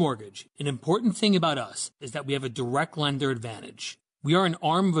United Faith Mortgage, an important thing about us is that we have a direct lender advantage. We are an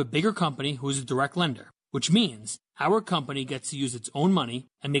arm of a bigger company who is a direct lender, which means our company gets to use its own money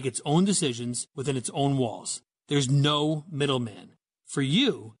and make its own decisions within its own walls. There's no middleman. For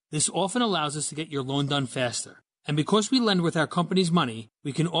you, this often allows us to get your loan done faster. And because we lend with our company's money,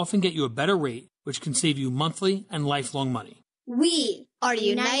 we can often get you a better rate, which can save you monthly and lifelong money. We are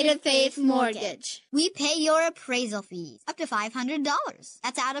United Faith Mortgage. We pay your appraisal fees up to $500.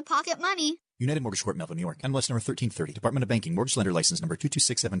 That's out-of-pocket money. United Mortgage Corp, Melville, New York. MLS number 1330. Department of Banking. Mortgage Lender License number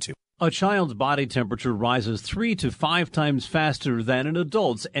 22672. A child's body temperature rises 3 to 5 times faster than an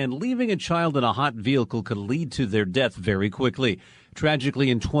adult's, and leaving a child in a hot vehicle could lead to their death very quickly. Tragically,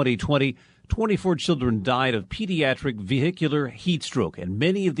 in 2020, 24 children died of pediatric vehicular heat stroke, and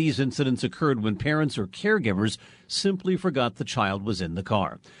many of these incidents occurred when parents or caregivers simply forgot the child was in the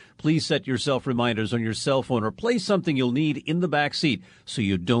car. Please set yourself reminders on your cell phone or place something you'll need in the back seat so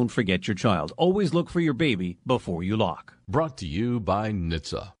you don't forget your child. Always look for your baby before you lock. Brought to you by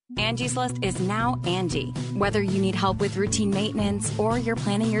NHTSA. Angie's List is now Angie. Whether you need help with routine maintenance or you're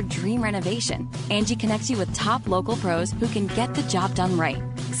planning your dream renovation, Angie connects you with top local pros who can get the job done right.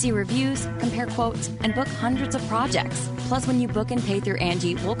 See reviews, compare quotes, and book hundreds of projects. Plus, when you book and pay through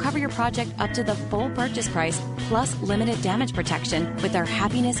Angie, we'll cover your project up to the full purchase price, plus limited damage protection with our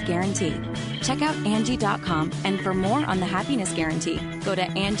Happiness Guarantee. Check out Angie.com, and for more on the Happiness Guarantee, go to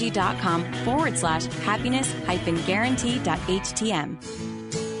Angie.com/happiness-guarantee.htm.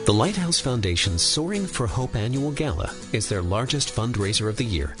 The Lighthouse Foundation's Soaring for Hope Annual Gala is their largest fundraiser of the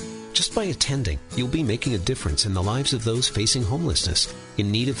year. Just by attending, you'll be making a difference in the lives of those facing homelessness,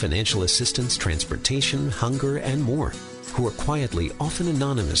 in need of financial assistance, transportation, hunger, and more, who are quietly, often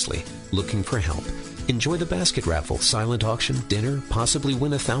anonymously, looking for help. Enjoy the basket raffle, silent auction, dinner, possibly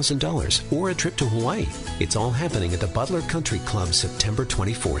win $1,000, or a trip to Hawaii. It's all happening at the Butler Country Club September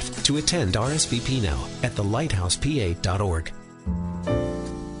 24th. To attend, RSVP now at thelighthousepa.org.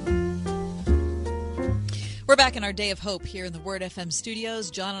 We're back in our Day of Hope here in the Word FM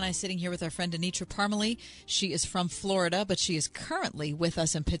studios. John and I sitting here with our friend Anitra Parmalee. She is from Florida, but she is currently with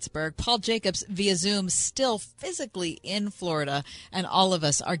us in Pittsburgh. Paul Jacobs via Zoom, still physically in Florida, and all of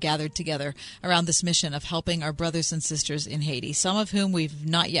us are gathered together around this mission of helping our brothers and sisters in Haiti, some of whom we've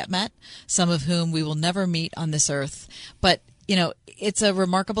not yet met, some of whom we will never meet on this earth. But, you know, it's a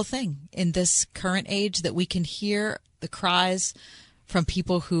remarkable thing in this current age that we can hear the cries from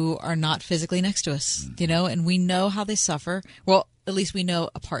people who are not physically next to us, you know, and we know how they suffer. Well, at least we know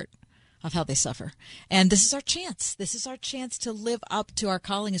a part of how they suffer. And this is our chance. This is our chance to live up to our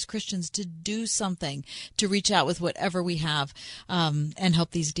calling as Christians, to do something, to reach out with whatever we have, and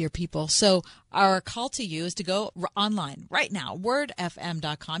help these dear people. So our call to you is to go online right now,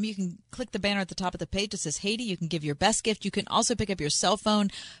 wordfm.com. You can click the banner at the top of the page that says Haiti. You can give your best gift. You can also pick up your cell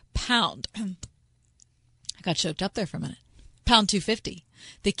phone, pound. I got choked up there for a minute. Pound 250.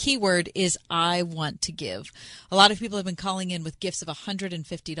 The key word is I want to give. A lot of people have been calling in with gifts of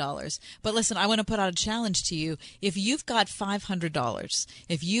 $150. But listen, I want to put out a challenge to you. If you've got $500,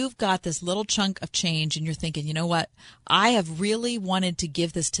 if you've got this little chunk of change and you're thinking, you know what, I have really wanted to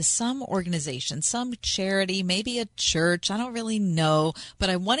give this to some organization, some charity, maybe a church, I don't really know, but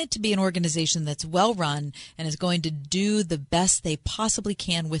I want it to be an organization that's well run and is going to do the best they possibly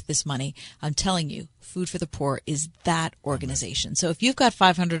can with this money. I'm telling you, Food for the Poor is that organization. So if you've got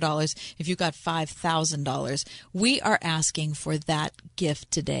 $500, if you've got $5,000, we are asking for that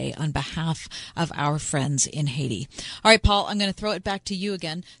gift today on behalf of our friends in Haiti. All right, Paul, I'm going to throw it back to you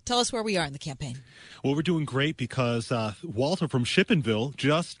again. Tell us where we are in the campaign. Well, we're doing great because Walter from Shippenville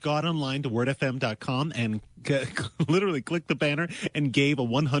just got online to wordfm.com and literally clicked the banner and gave a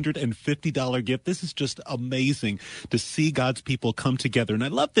 $150 gift. This is just amazing to see God's people come together. And I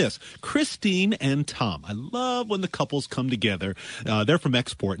love this. Christine and Tom. I love when the couples come together. They're from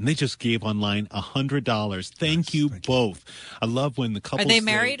Export, and they just gave online $100. Thank you both. I love when the couples... Are they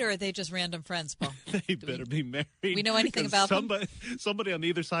married or are they just random friends, Paul? They better be married. We know anything about them? Somebody on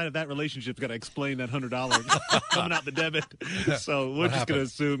either side of that relationship's got to explain that $100 coming out the debit. So we're just going to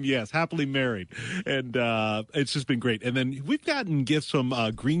assume, yes, happily married. And it's just been great. And then we've gotten gifts from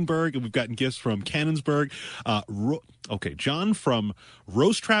Greenberg, and we've gotten gifts from Cannonsburg. John from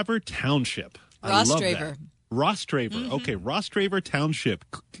Rostraver Township. I love that. Rostraver. Mm-hmm. Okay, Rostraver Township.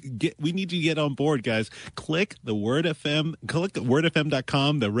 We need you to get on board, guys. Click the wordfm.com,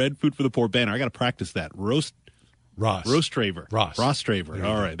 the Red Food for the Poor banner. I got to practice that. Rostraver.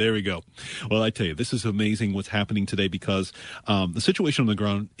 All right, there we go. Well, I tell you, this is amazing what's happening today because the situation on the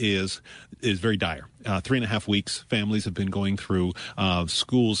ground is very dire. 3.5 weeks, families have been going through.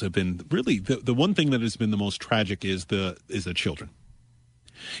 Schools have been really the one thing that has been the most tragic is the children.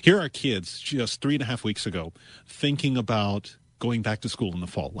 Here are kids just 3.5 weeks ago thinking about going back to school in the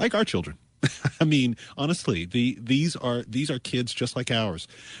fall, like our children. I mean, honestly, these are kids just like ours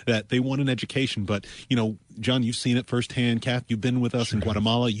that they want an education. But, you know, John, you've seen it firsthand. Kath, you've been with us in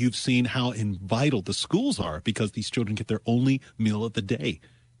Guatemala. You've seen how vital the schools are because these children get their only meal of the day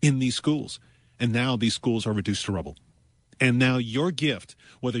in these schools. And now these schools are reduced to rubble. And now your gift,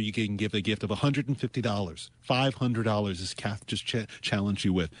 whether you can give a gift of $150, $500, as Kath just challenged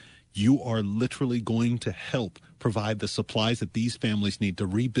you with, you are literally going to help provide the supplies that these families need to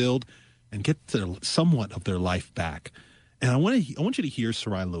rebuild and get somewhat of their life back. And I want you to hear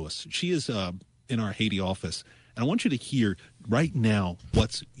Sarai Lewis. She is in our Haiti office. And I want you to hear right now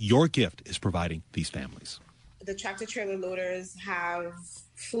what your gift is providing these families. The tractor trailer loaders have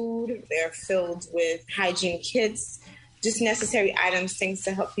food. They're filled with hygiene kits, just necessary items, things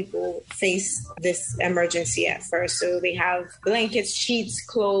to help people face this emergency at first. So they have blankets, sheets,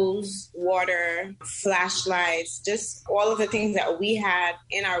 clothes, water, flashlights, just all of the things that we had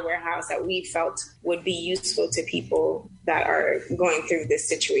in our warehouse that we felt would be useful to people that are going through this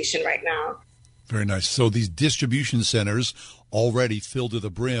situation right now. Very nice. So these distribution centers already filled to the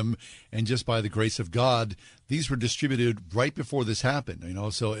brim, and just by the grace of God, these were distributed right before this happened, you know,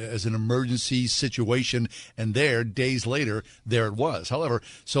 so as an emergency situation, and days later, there it was. However,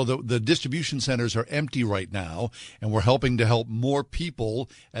 so the distribution centers are empty right now, and we're helping to help more people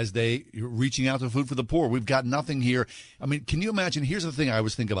as they reaching out to Food for the Poor. We've got nothing here. I mean, can you imagine? Here's the thing I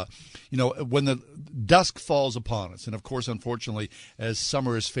was thinking about. You know, when the dusk falls upon us, and of course, unfortunately, as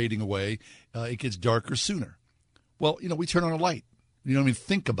summer is fading away, it gets darker sooner. Well, you know, we turn on a light. You don't even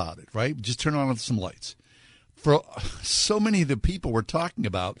think about it, right? Just turn on some lights. For so many of the people we're talking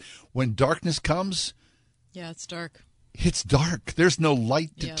about, when darkness comes... Yeah, it's dark. It's dark. There's no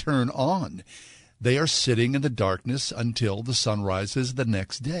light to turn on. They are sitting in the darkness until the sun rises the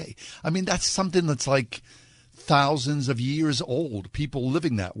next day. I mean, that's something that's like thousands of years old, people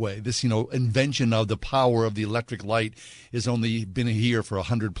living that way. This, you know, invention of the power of the electric light has only been here for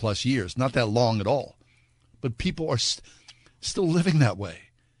 100+ years. Not that long at all. But people are still living that way.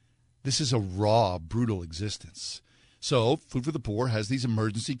 This is a raw, brutal existence. So Food for the Poor has these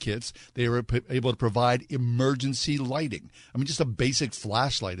emergency kits. They are able to provide emergency lighting. I mean, just a basic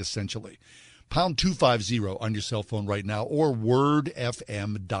flashlight, essentially. Pound 250 on your cell phone right now or wordfm.com.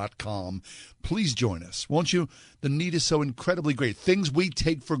 Please join us, won't you? The need is so incredibly great. Things we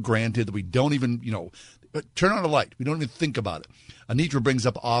take for granted that we don't even, you know, turn on a light. We don't even think about it. Anitra brings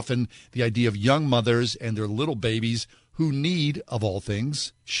up often the idea of young mothers and their little babies who need, of all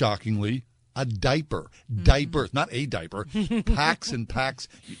things, shockingly, a diaper. Diapers, not a diaper. Packs and packs.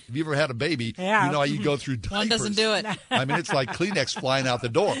 Have you ever had a baby? Yeah. You know how you go through diapers. One doesn't do it. I mean, it's like Kleenex flying out the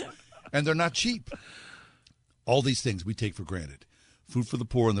door. And they're not cheap. All these things we take for granted. Food for the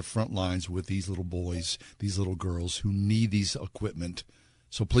Poor on the front lines with these little boys, these little girls who need these equipment.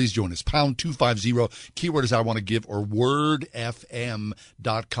 So please join us. Pound 250. Keyword is I want to give, or wordfm.com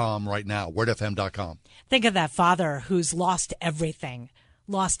right now. Wordfm.com. Think of that father who's lost everything,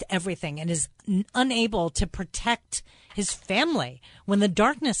 and is unable to protect his family when the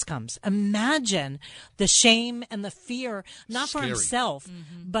darkness comes. Imagine the shame and the fear, not Scary. for himself,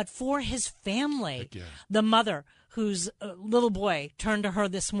 but for his family. Yeah. The mother whose little boy turned to her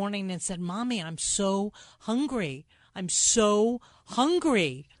this morning and said, "Mommy, I'm so hungry. I'm so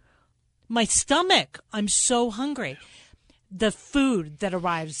hungry. My stomach, I'm so hungry." The food that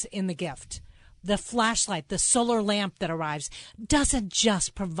arrives in the gift, the flashlight, the solar lamp that arrives, doesn't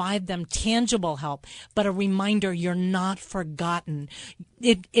just provide them tangible help, but a reminder you're not forgotten.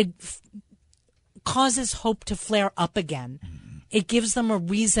 It causes hope to flare up again. It gives them a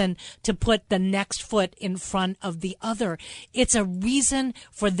reason to put the next foot in front of the other. It's a reason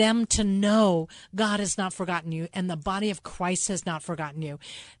for them to know God has not forgotten you and the body of Christ has not forgotten you.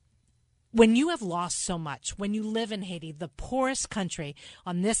 When you have lost so much, when you live in Haiti, the poorest country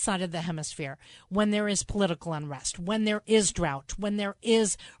on this side of the hemisphere, when there is political unrest, when there is drought, when there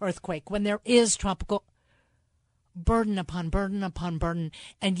is earthquake, when there is tropical burden upon burden upon burden,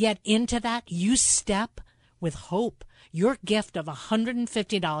 and yet into that you step with hope. Your gift of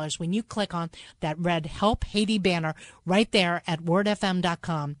 $150 when you click on that red Help Haiti banner right there at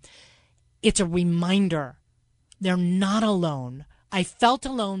wordfm.com. It's a reminder they're not alone. I felt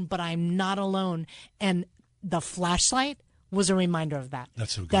alone, but I'm not alone. And the flashlight was a reminder of that.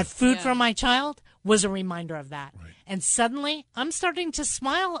 That's so good. That food for my child was a reminder of that. Right. And suddenly I'm starting to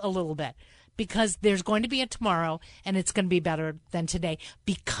smile a little bit, because there's going to be a tomorrow, and it's going to be better than today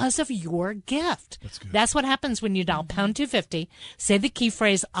because of your gift. That's what happens when you dial pound 250, say the key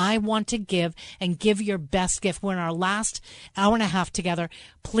phrase, I want to give, and give your best gift. We're in our last hour and a half together.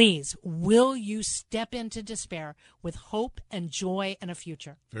 Please, will you step into despair with hope and joy and a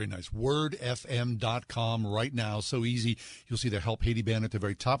future? Very nice. Wordfm.com right now. So easy. You'll see the Help Haiti banner at the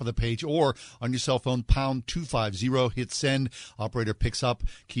very top of the page, or on your cell phone, pound 250, hit send. Operator picks up.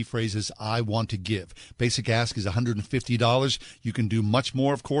 Key phrase is I want to give. Basic ask is $150. You can do much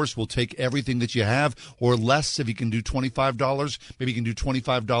more, of course. We'll take everything that you have, or less if you can do $25. Maybe you can do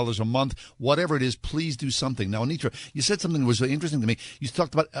 $25 a month. Whatever it is, please do something. Now, Anitra, you said something that was interesting to me. You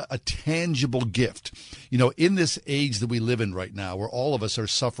talked about a tangible gift. You know, in this age that we live in right now, where all of us are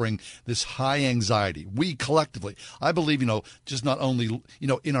suffering this high anxiety, we collectively, I believe, just not only,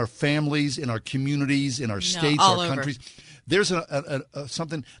 in our families, in our communities, in our states, our countries, there's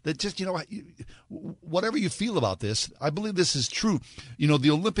something that just, whatever you feel about this, I believe this is true.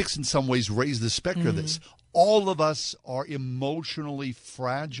 The Olympics in some ways raise the specter of this. All of us are emotionally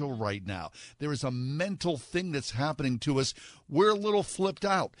fragile right now. There is a mental thing that's happening to us. We're a little flipped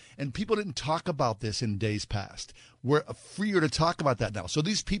out, and people didn't talk about this in days past. We're freer to talk about that now. So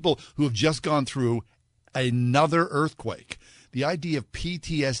these people who have just gone through another earthquake, the idea of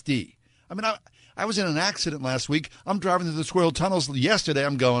PTSD. I mean, I was in an accident last week. I'm driving through the Squirrel Tunnels yesterday.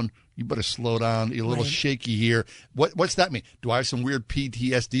 I'm going, you better slow down. You're a little shaky here. What's that mean? Do I have some weird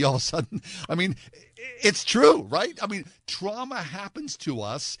PTSD all of a sudden? I mean, it's true, right? I mean, trauma happens to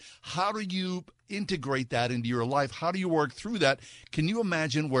us. How do you integrate that into your life? How do you work through that? Can you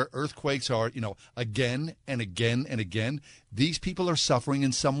imagine where earthquakes are, again and again and again? These people are suffering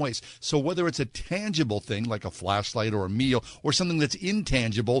in some ways. So whether it's a tangible thing like a flashlight or a meal, or something that's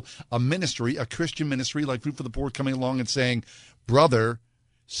intangible, a ministry, a Christian ministry like Food for the Poor coming along and saying, brother,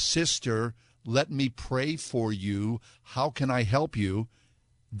 sister, let me pray for you. How can I help you?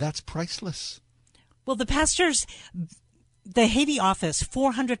 That's priceless. Well, the pastors, the Haiti office,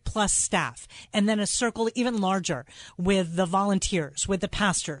 400 plus staff, and then a circle even larger with the volunteers, with the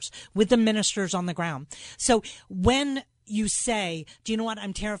pastors, with the ministers on the ground. So when you say, do you know what?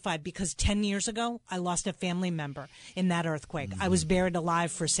 I'm terrified because 10 years ago, I lost a family member in that earthquake. I was buried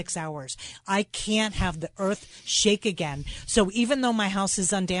alive for 6 hours. I can't have the earth shake again. So even though my house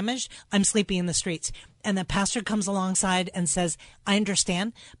is undamaged, I'm sleeping in the streets. And the pastor comes alongside and says, I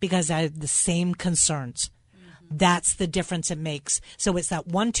understand because I have the same concerns. That's the difference it makes. So it's that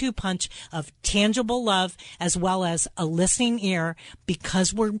 1-2 punch of tangible love as well as a listening ear,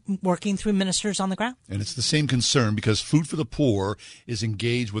 because we're working through ministers on the ground. And it's the same concern because Food for the Poor is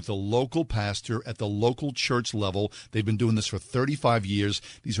engaged with the local pastor at the local church level. They've been doing this for 35 years.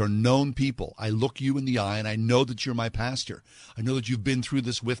 These are known people. I look you in the eye and I know that you're my pastor. I know that you've been through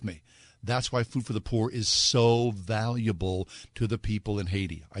this with me. That's why Food for the Poor is so valuable to the people in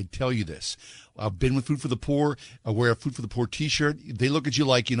Haiti. I tell you this. I've been with Food for the Poor. I wear a Food for the Poor T-shirt. They look at you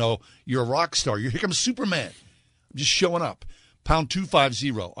like, you're a rock star. Here comes Superman. I'm just showing up. Pound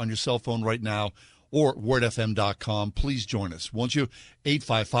 250 on your cell phone right now. or wordfm.com. Please join us, won't you?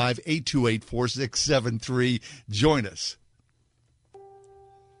 855-828-4673. Join us.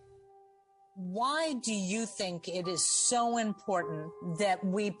 Why do you think it is so important that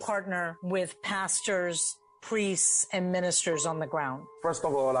we partner with pastors, priests, and ministers on the ground? First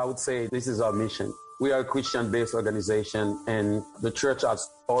of all, I would say this is our mission. We are a Christian-based organization, and the church has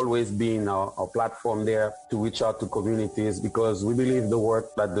always been a platform there to reach out to communities because we believe the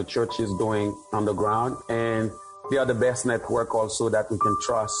work that the church is doing on the ground, and they are the best network also that we can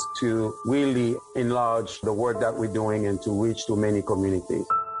trust to really enlarge the work that we're doing and to reach to many communities.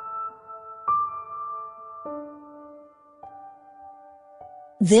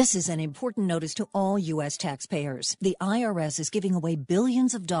 This is an important notice to all U.S. taxpayers. The IRS is giving away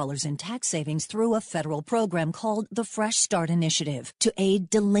billions of dollars in tax savings through a federal program called the Fresh Start Initiative to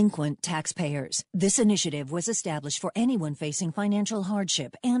aid delinquent taxpayers. This initiative was established for anyone facing financial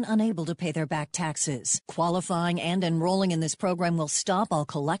hardship and unable to pay their back taxes. Qualifying and enrolling in this program will stop all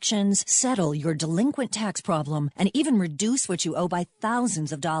collections, settle your delinquent tax problem, and even reduce what you owe by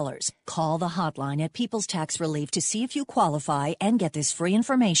thousands of dollars. Call the hotline at People's Tax Relief to see if you qualify and get this free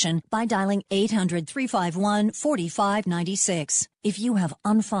information by dialing 800-351-4596. If you have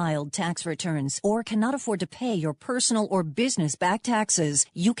unfiled tax returns or cannot afford to pay your personal or business back taxes,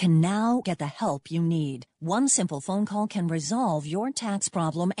 you can now get the help you need. One simple phone call can resolve your tax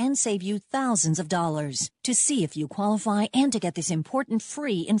problem and save you thousands of dollars. To see if you qualify and to get this important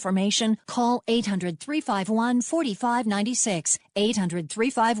free information, call 800-351-4596.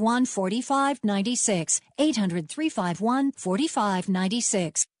 800-351-4596.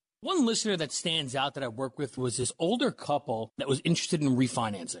 800-351-4596. One listener that stands out that I worked with was this older couple that was interested in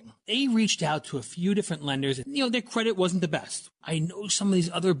refinancing. They reached out to a few different lenders, and their credit wasn't the best. I know some of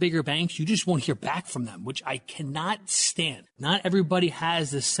these other bigger banks, you just won't hear back from them, which I cannot stand. Not everybody has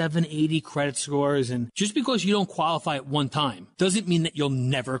the 780 credit scores, and just because you don't qualify at one time doesn't mean that you'll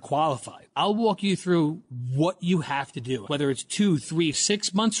never qualify. I'll walk you through what you have to do, whether it's 2, 3,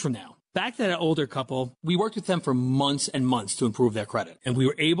 6 months from now. Back to that older couple, we worked with them for months and months to improve their credit, and we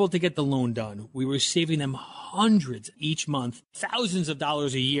were able to get the loan done. We were saving them hundreds each month, thousands of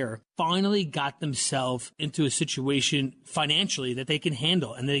dollars a year, finally got themselves into a situation financially that they can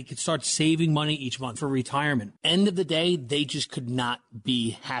handle, and they could start saving money each month for retirement. End of the day, they just could not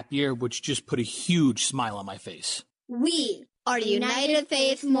be happier, which just put a huge smile on my face. We are United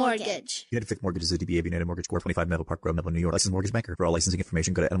Faith Mortgage. United Faith Mortgage is a DBA of United Mortgage Corp. 25 Melville Park Road, Melville, New York. Licensed mortgage banker. For all licensing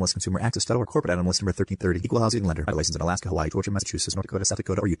information, go to NMLSConsumerAccess.org. Corporate NMLS number 1330. Equal housing lender. Licensed in Alaska, Hawaii, Georgia, Massachusetts, North Dakota, South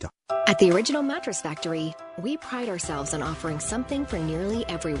Dakota, or Utah. At the Original Mattress Factory, we pride ourselves on offering something for nearly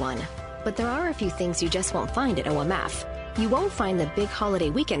everyone. But there are a few things you just won't find at OMF. You won't find the big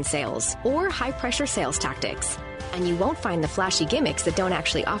holiday weekend sales or high-pressure sales tactics. And you won't find the flashy gimmicks that don't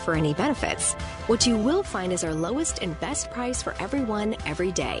actually offer any benefits. What you will find is our lowest and best price for everyone,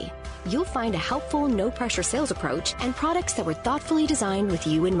 every day. You'll find a helpful, no-pressure sales approach and products that were thoughtfully designed with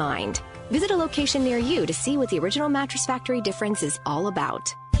you in mind. Visit a location near you to see what the Original Mattress Factory difference is all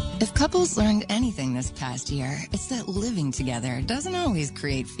about. If couples learned anything this past year, it's that living together doesn't always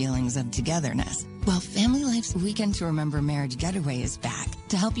create feelings of togetherness. Well, Family Life's Weekend to Remember Marriage Getaway is back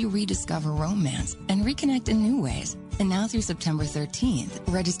to help you rediscover romance and reconnect in new ways. And now through September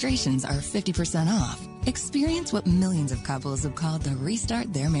 13th, registrations are 50% off. Experience what millions of couples have called the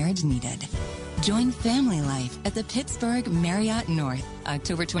restart their marriage needed. Join Family Life at the Pittsburgh Marriott North,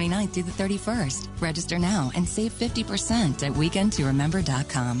 October 29th through the 31st. Register now and save 50% at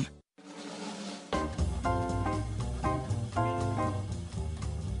weekendtoremember.com.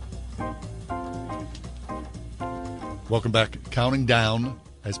 Welcome back. Counting down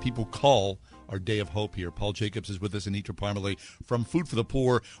as people call our day of hope here. Paul Jacobs is with us, Anitra Parmalee from Food for the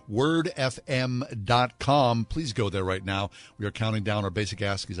Poor, wordfm.com. Please go there right now. We are counting down. Our basic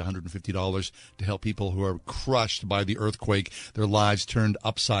ask is $150 to help people who are crushed by the earthquake, their lives turned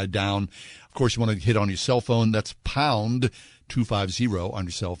upside down. Of course, you want to hit on your cell phone. That's pound 250 on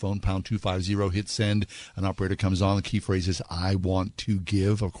your cell phone, pound 250, hit send. An operator comes on. The key phrase is, I want to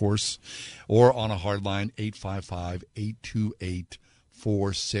give, of course. Or on a hard line,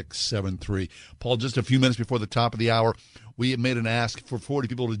 855-828-4673. Paul, just a few minutes before the top of the hour, we made an ask for 40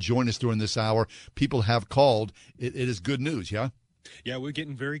 people to join us during this hour. People have called. It is good news, yeah? Yeah, we're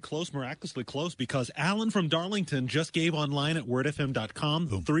getting very close, miraculously close, because Alan from Darlington just gave online at wordfm.com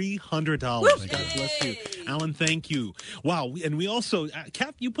 $300. God bless you. Alan, thank you. Wow. And we also,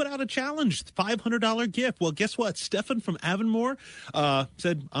 Cap, you put out a challenge, $500 gift. Well, guess what? Stefan from Avonmore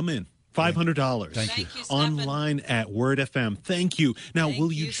said, I'm in. $500. Thank you. Online at Word FM. Thank you. Now,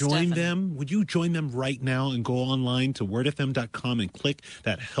 will you join them? Would you join them right now and go online to wordfm.com and click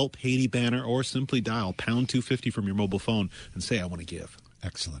that Help Haiti banner, or simply dial pound 250 from your mobile phone and say, I want to give.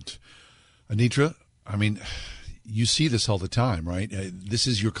 Excellent. Anitra, I mean, you see this all the time, right? This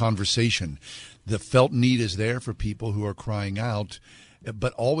is your conversation. The felt need is there for people who are crying out.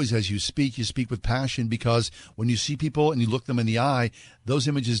 But always as you speak with passion, because when you see people and you look them in the eye, those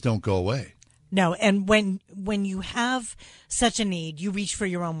images don't go away. No, and when you have such a need, you reach for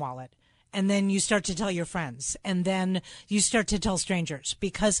your own wallet. And then you start to tell your friends. And then you start to tell strangers,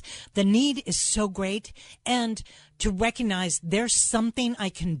 because the need is so great. And to recognize there's something I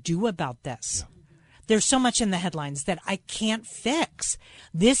can do about this. Yeah. There's so much in the headlines that I can't fix.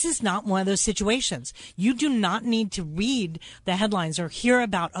 This is not one of those situations. You do not need to read the headlines or hear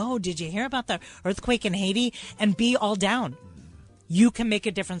about, oh, did you hear about the earthquake in Haiti, and be all down. You can make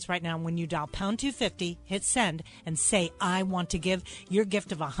a difference right now when you dial pound 250, hit send, and say, I want to give your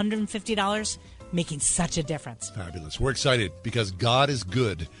gift of $150, making such a difference. Fabulous. We're excited because God is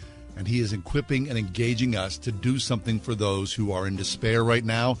good, and he is equipping and engaging us to do something for those who are in despair right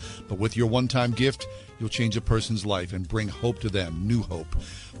now. But with your one-time gift, you'll change a person's life and bring hope to them, new hope.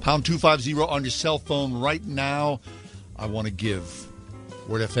 Pound 250 on your cell phone right now. I want to give.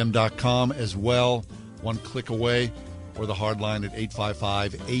 WordFM.com as well. One click away. Or the hard line at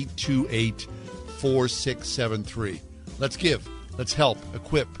 855-828-4673. Let's give. Let's help,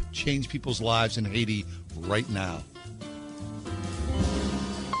 equip, change people's lives in Haiti right now.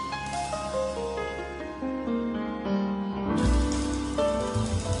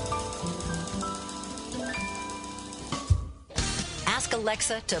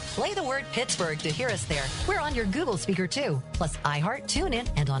 Alexa to play the word Pittsburgh to hear us there. We're on your Google speaker too, plus iHeart, TuneIn,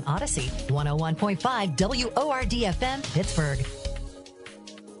 and on Odyssey. 101.5 WORD-FM Pittsburgh.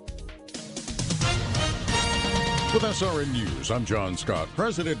 With SRN News, I'm John Scott.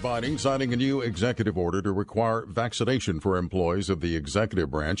 President Biden signing a new executive order to require vaccination for employees of the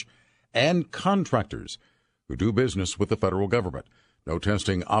executive branch and contractors who do business with the federal government. No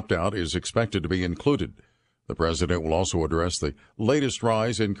testing opt-out is expected to be included. The president will also address the latest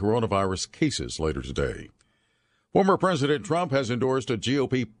rise in coronavirus cases later today. Former President Trump has endorsed a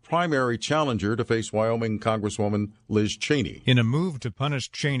GOP primary challenger to face Wyoming Congresswoman Liz Cheney. In a move to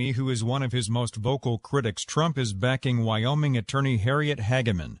punish Cheney, who is one of his most vocal critics, Trump is backing Wyoming attorney Harriet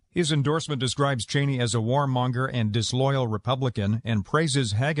Hageman. His endorsement describes Cheney as a warmonger and disloyal Republican and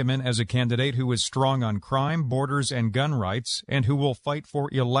praises Hageman as a candidate who is strong on crime, borders, and gun rights, and who will fight for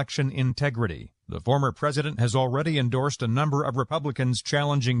election integrity. The former president has already endorsed a number of Republicans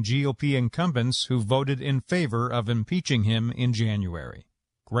challenging GOP incumbents who voted in favor of impeaching him in January.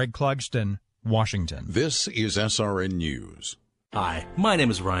 Greg Clugston, Washington. This is SRN News. Hi, my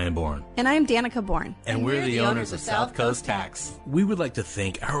name is Ryan Bourne. And I'm Danica Bourne. And we're the owners of South Coast Tax. We would like to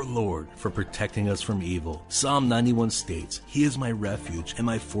thank our Lord for protecting us from evil. Psalm 91 states, He is my refuge and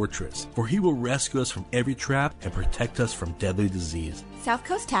my fortress, for He will rescue us from every trap and protect us from deadly disease. South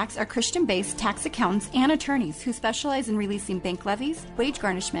Coast Tax are Christian-based tax accountants and attorneys who specialize in releasing bank levies, wage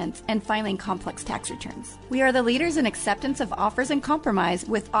garnishments, and filing complex tax returns. We are the leaders in acceptance of offers and compromise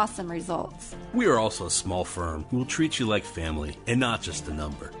with awesome results. We are also a small firm who will treat you like family and not just a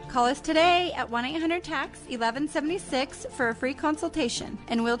number. Call us today at 1-800-TAX-1176 for a free consultation,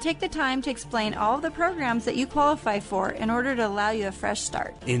 and we'll take the time to explain all of the programs that you qualify for in order to allow you a fresh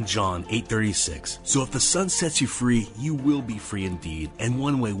start. In John 8:36, so if the Son sets you free, you will be free indeed. And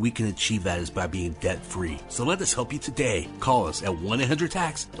one way we can achieve that is by being debt-free. So let us help you today. Call us at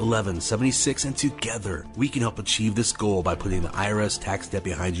 1-800-TAX-1176, and together we can help achieve this goal by putting the IRS tax debt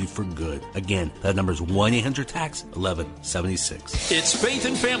behind you for good. Again, that number is 1-800-TAX-1176. It's Faith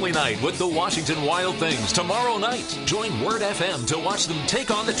and Family Night with the Washington Wild Things tomorrow night. Join Word FM to watch them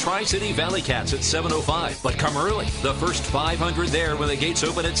take on the Tri-City Valley Cats at 7:05. But come early. The first 500 there when the gates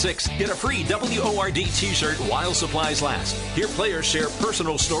open at 6 get a free WORD t-shirt while supplies last. Hear players share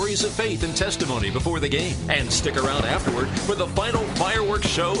personal stories of faith and testimony before the game. And stick around afterward for the final fireworks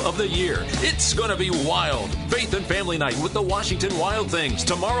show of the year. It's going to be wild. Faith and Family Night with the Washington Wild Things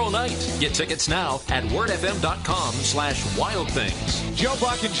tomorrow night. Get tickets now at wordfm.com/wildthings. Joe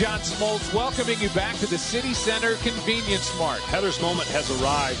Buck and John Smoltz welcoming you back to the City Center Convenience Mart. Heather's moment has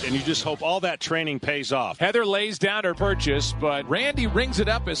arrived, and you just hope all that training pays off. Heather lays down her purchase, but Randy rings it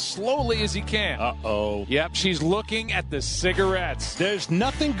up as slowly as he can. Uh-oh. Yep, she's looking at the cigarettes. There's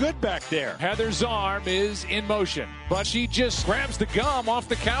nothing good back there. Heather's arm is in motion, but she just grabs the gum off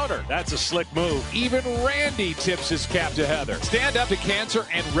the counter. That's a slick move. Even Randy tips his cap to Heather. Stand Up to Cancer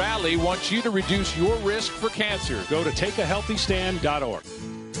and Rally wants you to reduce your risk for cancer. Go to takeahealthystand.org.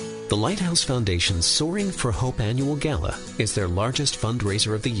 The Lighthouse Foundation's Soaring for Hope Annual Gala is their largest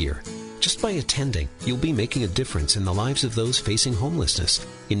fundraiser of the year. Just by attending, you'll be making a difference in the lives of those facing homelessness,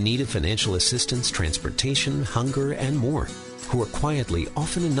 in need of financial assistance, transportation, hunger, and more, who are quietly,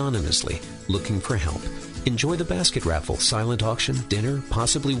 often anonymously, looking for help. Enjoy the basket raffle, silent auction, dinner,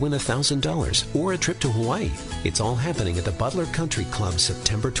 possibly win $1,000, or a trip to Hawaii. It's all happening at the Butler Country Club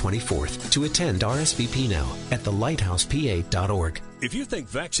September 24th. To attend, RSVP now at thelighthousepa.org. If you think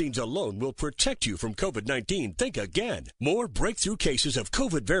vaccines alone will protect you from COVID-19, think again. More breakthrough cases of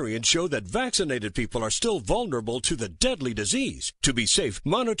COVID variants show that vaccinated people are still vulnerable to the deadly disease. To be safe,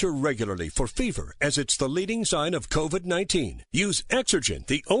 monitor regularly for fever, as it's the leading sign of COVID-19. Use Exergen,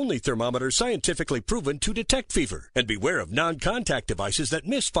 the only thermometer scientifically proven to detect fever. And beware of non-contact devices that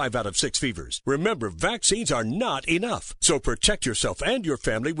miss 5 out of 6 fevers. Remember, vaccines are not enough. So protect yourself and your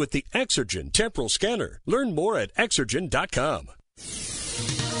family with the Exergen temporal scanner. Learn more at Exergen.com.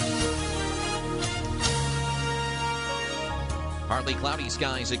 Partly cloudy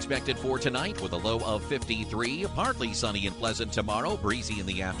skies expected for tonight with a low of 53. Partly sunny and pleasant tomorrow. Breezy in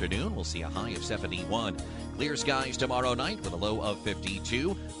the afternoon. We'll see a high of 71. Clear skies tomorrow night with a low of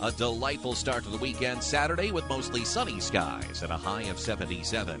 52. A delightful start to the weekend Saturday with mostly sunny skies and a high of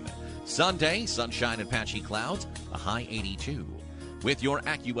 77. Sunday, sunshine and patchy clouds, a high 82. With your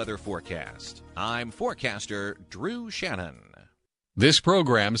AccuWeather forecast, I'm forecaster Drew Shannon. This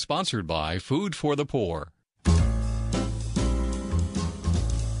program sponsored by Food for the Poor.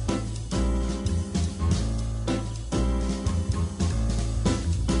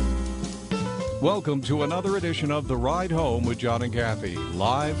 Welcome to another edition of The Ride Home with John and Kathy,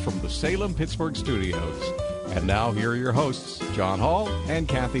 live from the Salem-Pittsburgh studios. And now here are your hosts, John Hall and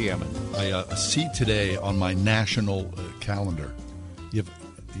Kathy Emmons. I see today on my national calendar.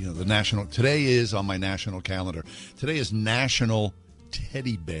 The national. Today is on my national calendar. Today is National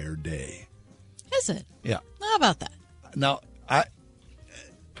Teddy Bear Day. Is it? Yeah. How about that? Now,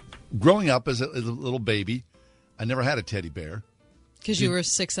 growing up as a little baby, I never had a teddy bear. Because you were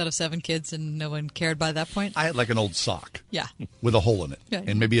 6 out of 7 kids and no one cared by that point? I had like an old sock. Yeah. With a hole in it. Yeah.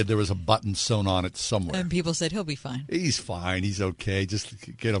 And maybe there was a button sewn on it somewhere. And people said, he'll be fine. He's fine. He's okay. Just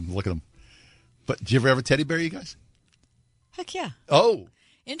get him. Look at him. But did you ever have a teddy bear, you guys? Heck yeah. Oh.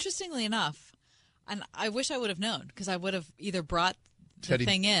 Interestingly enough, and I wish I would have known because I would have either brought the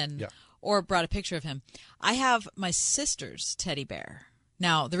thing in or brought a picture of him. I have my sister's teddy bear.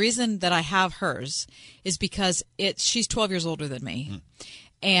 Now, the reason that I have hers is because she's 12 years older than me.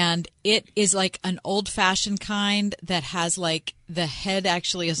 And it is like an old-fashioned kind that has like the head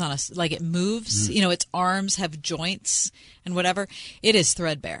actually is on like it moves. You know, its arms have joints and whatever. It is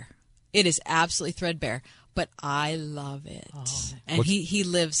threadbare. It is absolutely threadbare. But I love it. Oh. And he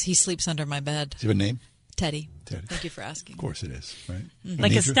sleeps under my bed. Does he have a name? Teddy. Thank you for asking. Of course it is, right? Mm-hmm.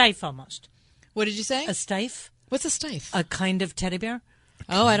 Like a stife almost. What did you say? A stife. What's a stife? A kind of teddy bear.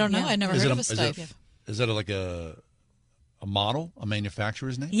 Oh, I don't know. I never heard of a stife. Is that like a model, a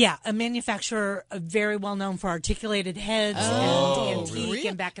manufacturer's name? Yeah, a manufacturer very well known for articulated heads and antique really?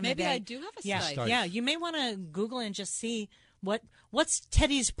 and back in the day. Maybe I do have a stife. Yeah, you may want to Google and just see what's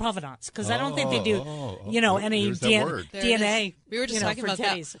Teddy's provenance, because I don't think they do, any DNA. We were just talking about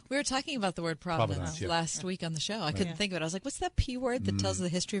Teddy's. that. We were talking about the word provenance last week on the show. I couldn't think of it. I was like, what's that P word that tells the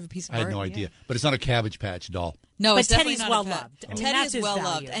history of a piece of art? I had no idea. But it's not a Cabbage Patch doll. No, but it's definitely Teddy's not well loved. I mean, Teddy is well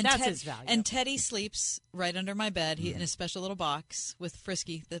loved. And that's his value. And Teddy sleeps right under my bed in a special little box with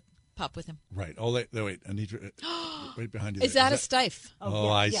Frisky, the pup, with him. Right. Oh, wait. I need to... right behind you. Is that a stife? Oh,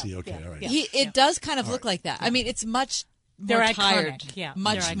 I see. Okay, all right. It does kind of look like that. I mean, it's much... They're tired. Iconic. Yeah,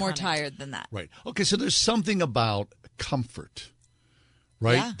 much more tired than that. Right. Okay, so there's something about comfort,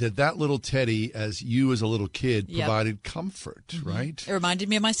 right? Yeah. That little Teddy, as you as a little kid, provided comfort, right? It reminded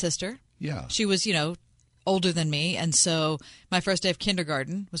me of my sister. Yeah. She was, older than me, and so my first day of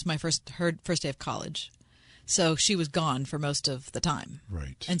kindergarten was her first day of college. So she was gone for most of the time.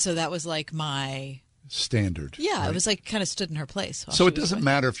 Right. And so that was like my... standard. Yeah, right? It was like kind of stood in her place. So it doesn't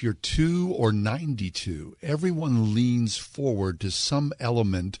matter if you're 2 or 92. Everyone leans forward to some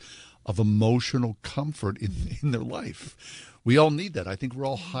element of emotional comfort in their life. We all need that. I think we're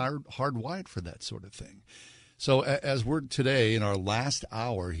all hardwired for that sort of thing. So as we're today in our last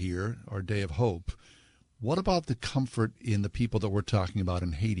hour here, our day of hope, what about the comfort in the people that we're talking about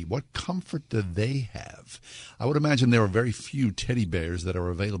in Haiti? What comfort do they have? I would imagine there are very few teddy bears that are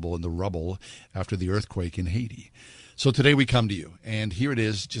available in the rubble after the earthquake in Haiti. So today we come to you, and here it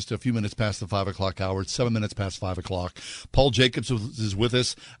is, just a few minutes past the 5 o'clock hour. It's 7 minutes past 5 o'clock. Paul Jacobs is with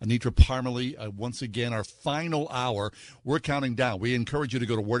us. Anitra Parmalee, once again, our final hour. We're counting down. We encourage you to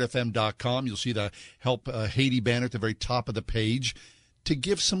go to wordfm.com. You'll see the Help Haiti banner at the very top of the page. to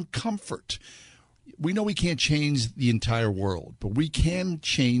give some comfort. We know we can't change the entire world, but we can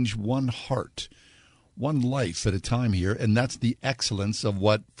change one heart, one life at a time here, and that's the excellence of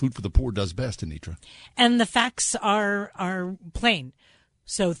what Food for the Poor does best, Anitra. And the facts are plain.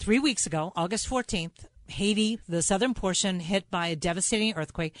 So 3 weeks ago, August 14th, Haiti, the southern portion, hit by a devastating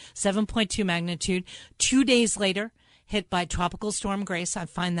earthquake, 7.2 magnitude. 2 days later, hit by Tropical Storm Grace. I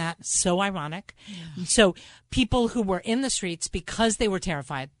find that so ironic. Yeah. So people who were in the streets because they were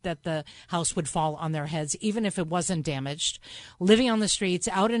terrified that the house would fall on their heads, even if it wasn't damaged, living on the streets,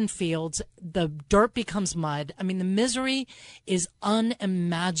 out in fields, the dirt becomes mud. I mean, the misery is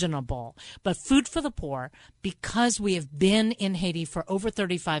unimaginable. But Food for the Poor, because we have been in Haiti for over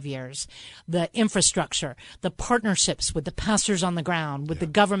 35 years, the infrastructure, the partnerships with the pastors on the ground, with the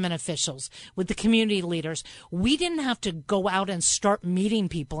government officials, with the community leaders, we didn't have to go out and start meeting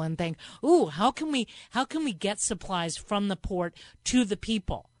people and think, ooh, how can we get supplies from the port to the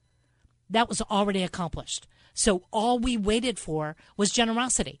people? That was already accomplished. So all we waited for was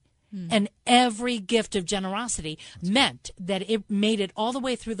generosity. And every gift of generosity meant that it made it all the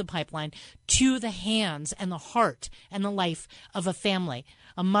way through the pipeline to the hands and the heart and the life of a family,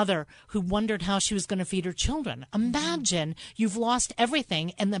 a mother who wondered how she was going to feed her children. Imagine you've lost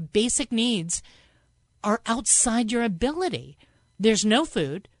everything and the basic needs are outside your ability. There's no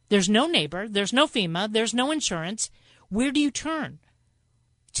food, there's no neighbor, there's no FEMA, there's no insurance. Where do you turn?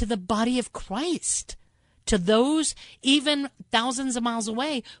 To the body of Christ. To those even thousands of miles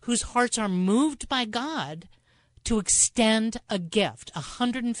away whose hearts are moved by God to extend a gift.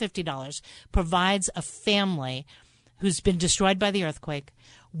 $150 provides a family who's been destroyed by the earthquake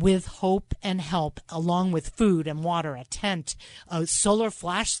with hope and help, along with food and water, a tent, a solar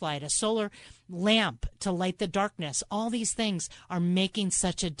flashlight, a solar lamp to light the darkness. All these things are making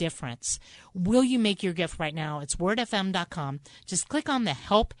such a difference. Will you make your gift right now? It's wordfm.com. Just click on the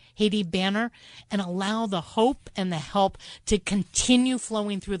Help Haiti banner and allow the hope and the help to continue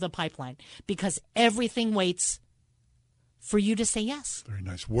flowing through the pipeline, because everything waits for you to say yes. Very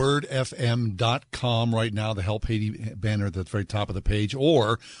nice. Wordfm.com right now, the Help Haiti banner at the very top of the page,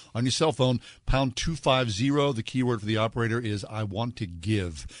 or on your cell phone, pound 250. The keyword for the operator is I want to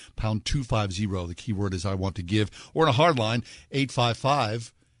give. Pound 250. The keyword is I want to give. Or on a hard line,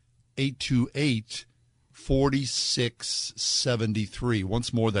 855-828-4673.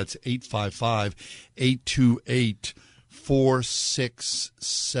 Once more, that's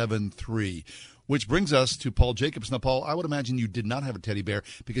 855-828-4673. Which brings us to Paul Jacobs. Now, Paul, I would imagine you did not have a teddy bear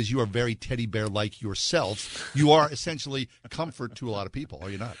because you are very teddy bear-like yourself. You are essentially comfort to a lot of people, are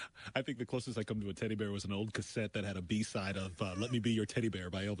you not? I think the closest I come to a teddy bear was an old cassette that had a B-side of Let Me Be Your Teddy Bear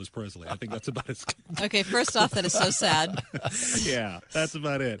by Elvis Presley. I think that's about as... Okay, first off, that is so sad. Yeah, that's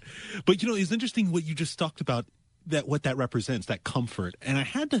about it. But, it's interesting what you just talked about, that what that represents, that comfort. And I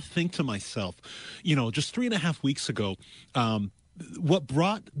had to think to myself, just 3.5 weeks ago, what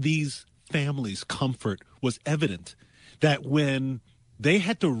brought these families comfort was evident, that when they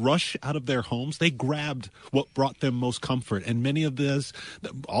had to rush out of their homes, they grabbed what brought them most comfort. And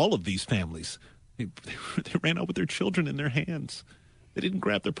all of these families, they ran out with their children in their hands. They didn't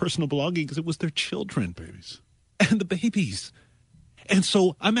grab their personal belongings. It was their children, babies, and the babies. And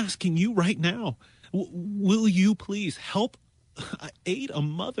so I'm asking you right now, will you please help aid a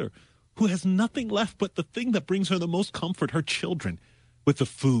mother who has nothing left but the thing that brings her the most comfort, her children, with the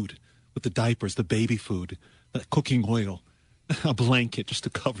food, with the diapers, the baby food, the cooking oil, a blanket just to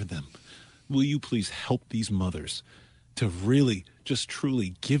cover them? Will you please help these mothers to really, just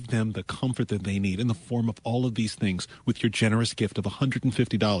truly give them the comfort that they need in the form of all of these things with your generous gift of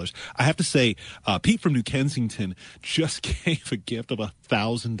 $150? I have to say, Pete from New Kensington just gave a gift of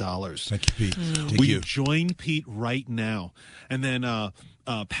 $1,000. Thank you, Pete. Will you join Pete right now? And then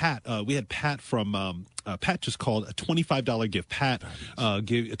Pat, we had Pat from... Pat just called a $25 gift. Pat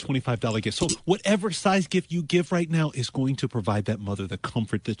gave a $25 gift. So whatever size gift you give right now is going to provide that mother the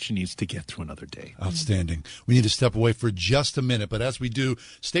comfort that she needs to get through another day. Outstanding. We need to step away for just a minute, but as we do,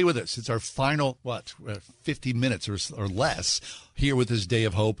 stay with us. It's our final, 50 minutes or less here with this Day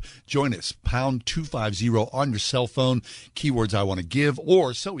of Hope. Join us, pound 250 on your cell phone, keywords I want to give,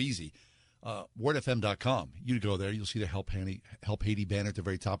 or so easy. wordfm.com. You go there, you'll see the Help Haiti banner at the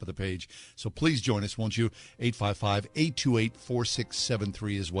very top of the page. So please join us, won't you?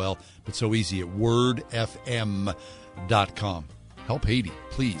 855-828-4673 as well. But so easy at wordfm.com. Help Haiti,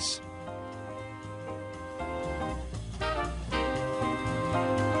 please.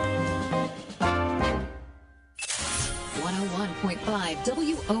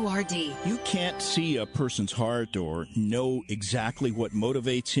 WORD. You can't see a person's heart or know exactly what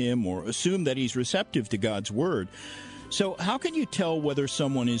motivates him or assume that he's receptive to God's word. So how can you tell whether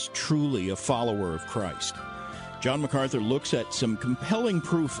someone is truly a follower of Christ? John MacArthur looks at some compelling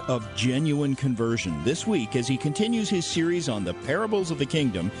proof of genuine conversion this week as he continues his series on the parables of the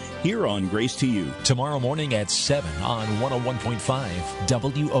kingdom here on Grace to You. Tomorrow morning at 7 on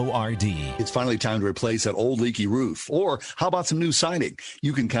 101.5 WORD. It's finally time to replace that old leaky roof. Or how about some new siding?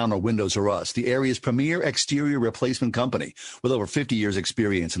 You can count on Windows R Us, the area's premier exterior replacement company. With over 50 years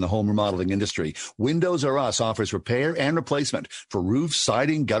experience in the home remodeling industry, Windows R Us offers repair and replacement for roofs,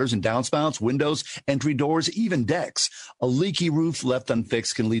 siding, gutters and downspouts, windows, entry doors, even decks. A leaky roof left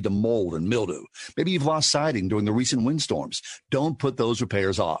unfixed can lead to mold and mildew. Maybe you've lost siding during the recent windstorms. Don't put those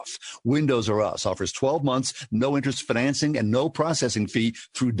repairs off. Windows R Us offers 12 months, no interest financing, and no processing fee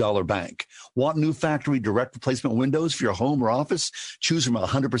through Dollar Bank. Want new factory direct replacement windows for your home or office? Choose from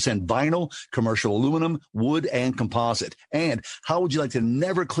 100% vinyl, commercial aluminum, wood, and composite. And how would you like to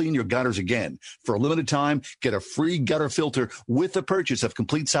never clean your gutters again? For a limited time, get a free gutter filter with the purchase of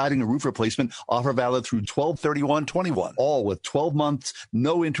complete siding and roof replacement. Offer valid through 12/31/21. All with 12 months,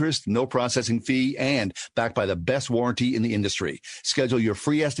 no interest, no processing fee, and backed by the best warranty in the industry. Schedule your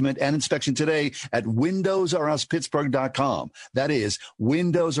free estimate and inspection today at WindowsRUsPittsburgh.com. That is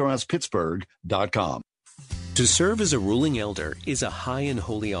WindowsRUsPittsburgh.com. To serve as a ruling elder is a high and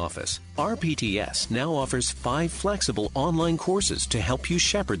holy office. RPTS now offers 5 flexible online courses to help you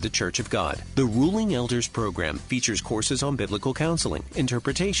shepherd the Church of God. The Ruling Elders program features courses on biblical counseling,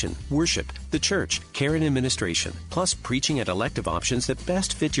 interpretation, worship, the church, care and administration, plus preaching at elective options that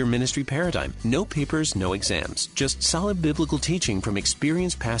best fit your ministry paradigm. No papers, no exams, just solid biblical teaching from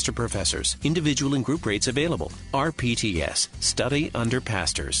experienced pastor professors. Individual and group rates available. RPTS, study under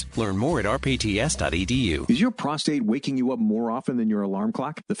pastors. Learn more at rpts.edu. Is your prostate waking you up more often than your alarm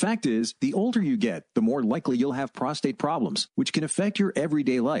clock? The fact is, the older you get, the more likely you'll have prostate problems, which can affect your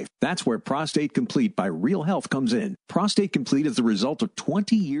everyday life. That's where Prostate Complete by Real Health comes in. Prostate Complete is the result of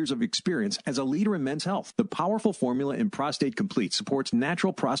 20 years of experience as a leader in men's health. The powerful formula in Prostate Complete supports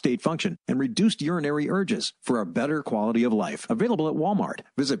natural prostate function and reduced urinary urges for a better quality of life. Available at Walmart.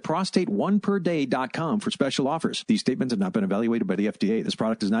 Visit prostateoneperday.com for special offers. These statements have not been evaluated by the FDA. This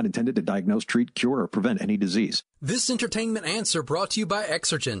product is not intended to diagnose, treat, cure, or prevent any disease. This entertainment answer brought to you by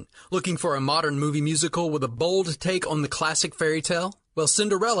Exergen. Looking for a modern movie musical with a bold take on the classic fairy tale? Well,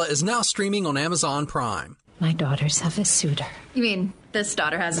 Cinderella is now streaming on Amazon Prime. My daughters have a suitor. You mean this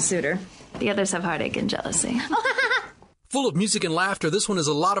daughter has a suitor? The others have heartache and jealousy. Full of music and laughter, this one is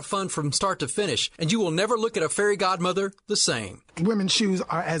a lot of fun from start to finish, and you will never look at a fairy godmother the same. Women's shoes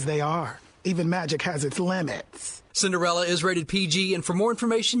are as they are. Even magic has its limits. Cinderella is rated PG, and for more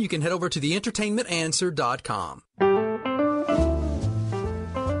information, you can head over to theentertainmentanswer.com.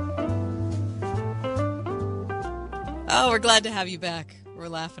 Oh, we're glad to have you back. We're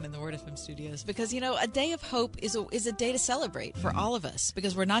laughing in the Word FM studios because, a day of hope is a day to celebrate for all of us,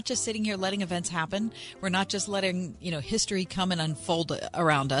 because we're not just sitting here letting events happen. We're not just letting, history come and unfold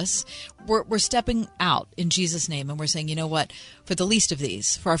around us. We're stepping out in Jesus' name, and we're saying, you know what, for the least of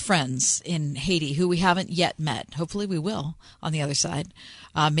these, for our friends in Haiti who we haven't yet met, hopefully we will on the other side.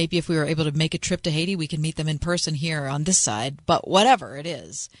 Maybe if we were able to make a trip to Haiti, we can meet them in person here on this side, but whatever it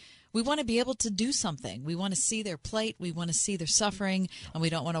is. We want to be able to do something. We want to see their plight. We want to see their suffering, and we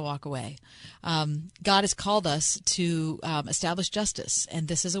don't want to walk away. God has called us to establish justice, and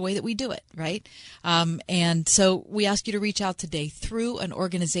this is a way that we do it, right? And so we ask you to reach out today through an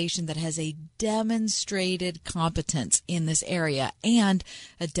organization that has a demonstrated competence in this area and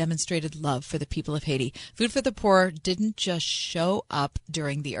a demonstrated love for the people of Haiti. Food for the Poor didn't just show up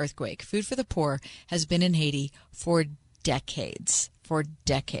during the earthquake. Food for the Poor has been in Haiti for decades.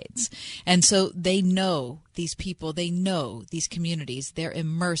 And so they know these people, they know these communities, they're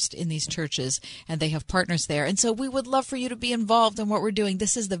immersed in these churches, and they have partners there. And so we would love for you to be involved in what we're doing.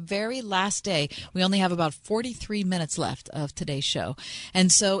 This is the very last day. We only have about 43 minutes left of today's show. And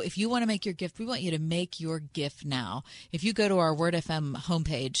so if you want to make your gift, we want you to make your gift now. If you go to our Word FM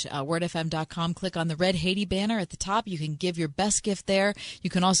homepage, wordfm.com, click on the red Haiti banner at the top. You can give your best gift there. You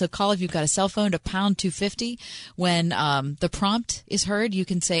can also call, if you've got a cell phone, to pound 250. When the prompt is heard, you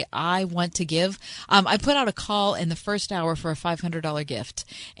can say, I want to give. I put out a call in the first hour for a $500 gift,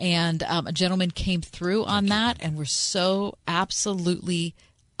 and a gentleman came through on that, and we're so absolutely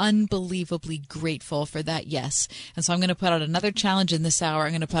unbelievably grateful for that yes. And so I'm going to put out another challenge in this hour.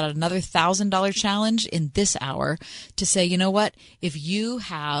 I'm going to put out another $1,000 challenge in this hour to say, you know what, if you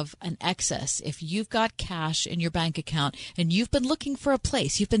have an excess, if you've got cash in your bank account and you've been looking for a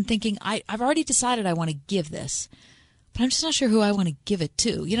place, you've been thinking, I've already decided I want to give this, but I'm just not sure who I want to give it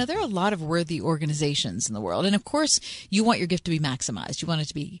to. There are a lot of worthy organizations in the world. And, of course, you want your gift to be maximized. You want it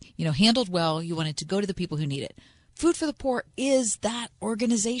to be, handled well. You want it to go to the people who need it. Food for the Poor is that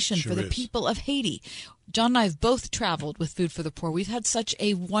organization for the people of Haiti. John and I have both traveled with Food for the Poor. We've had such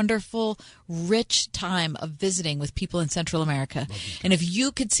a wonderful, rich time of visiting with people in Central America. And if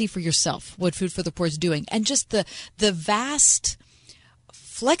you could see for yourself what Food for the Poor is doing, and just the vast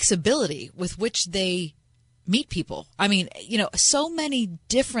flexibility with which they meet people. I mean, so many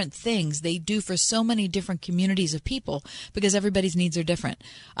different things they do for so many different communities of people because everybody's needs are different.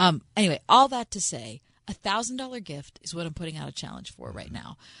 Anyway, all that to say, $1,000 gift is what I'm putting out a challenge for right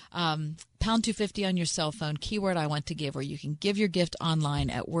now. Pound 250 on your cell phone, keyword I want to give, or you can give your gift online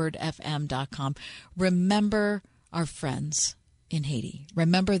at wordfm.com. Remember our friends in Haiti.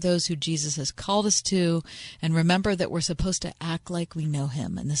 Remember those who Jesus has called us to, and remember that we're supposed to act like we know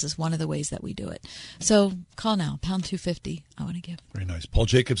him, and this is one of the ways that we do it. So call now, pound 250. I want to give. Very nice. Paul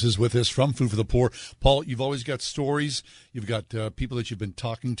Jacobs is with us from Food for the Poor. Paul, you've always got stories. You've got people that you've been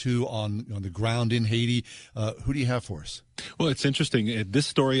talking to on the ground in Haiti. Who do you have for us? Well, it's interesting. This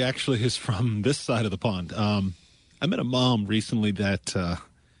story actually is from this side of the pond. I met a mom recently that I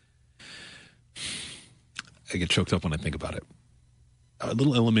get choked up when I think about it. A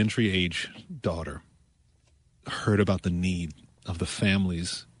little elementary age daughter heard about the need of the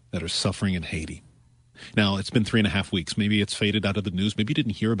families that are suffering in Haiti. Now, it's been 3.5 weeks. Maybe it's faded out of the news. Maybe you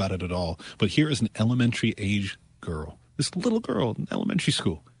didn't hear about it at all. But here is an elementary age girl, this little girl in elementary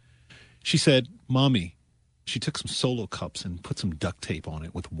school. She said, Mommy, she took some Solo cups and put some duct tape on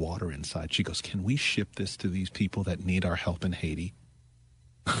it with water inside. She goes, can we ship this to these people that need our help in Haiti?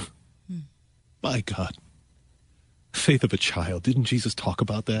 My God. Faith of a child. Didn't Jesus talk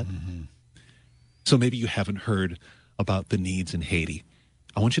about that? Mm-hmm. So maybe you haven't heard about the needs in Haiti.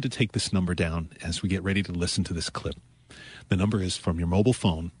 I want you to take this number down as we get ready to listen to this clip. The number is from your mobile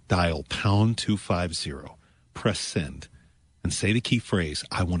phone. Dial pound 250. Press send and say the key phrase,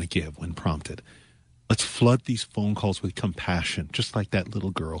 I want to give, when prompted. Let's flood these phone calls with compassion, just like that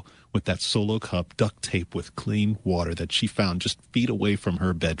little girl with that Solo cup duct tape with clean water that she found just feet away from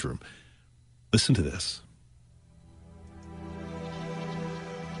her bedroom. Listen to this.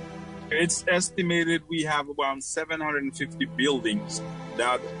 It's estimated we have around 750 buildings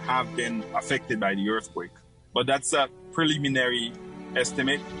that have been affected by the earthquake. But that's a preliminary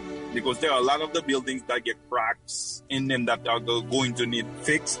estimate because there are a lot of the buildings that get cracks in them that are going to need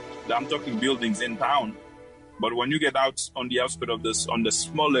fixed. I'm talking buildings in town. But when you get out on the outskirts of this, on the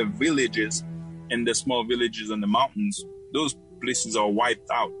smaller villages, in the small villages in the mountains, those places are wiped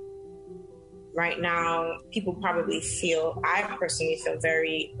out. Right now, people probably I personally feel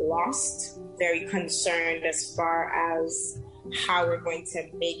very lost, very concerned as far as how we're going to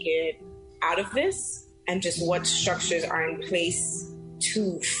make it out of this and just what structures are in place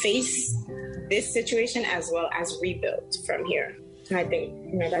to face this situation as well as rebuild from here. And I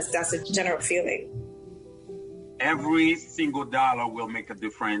think, that's a general feeling. Every single dollar will make a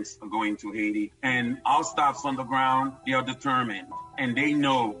difference going to Haiti. And our staffs on the ground, they are determined and they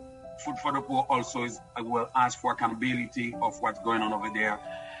know Food for the Poor also will ask for accountability of what's going on over there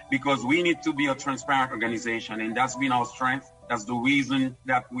because we need to be a transparent organization, and that's been our strength. That's the reason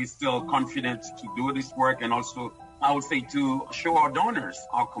that we're still confident to do this work, and also, I would say, to show our donors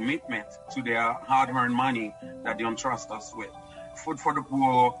our commitment to their hard-earned money that they entrust us with. Food for the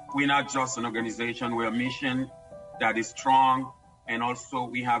Poor, we're not just an organization, we're a mission that is strong, and also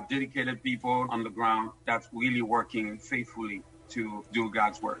we have dedicated people on the ground that's really working faithfully to do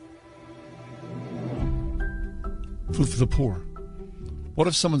God's work. Food for the Poor. What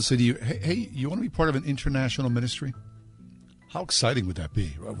if someone said to you, hey, you want to be part of an international ministry? How exciting would that be?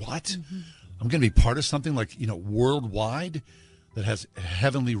 What? Mm-hmm. I'm going to be part of something like, worldwide that has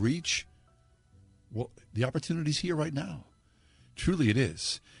heavenly reach? Well, the opportunity's here right now. Truly it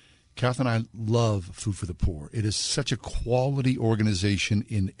is. Kath and I love Food for the Poor. It is such a quality organization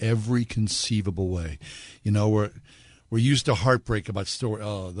in every conceivable way. We're used to heartbreak about story.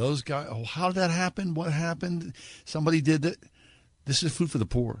 Oh, those guys. Oh, how did that happen? What happened? Somebody did that. This is Food for the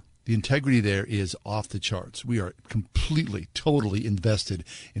Poor. The integrity there is off the charts. We are completely, totally invested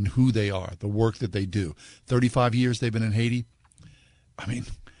in who they are, the work that they do. 35 years they've been in Haiti. I mean,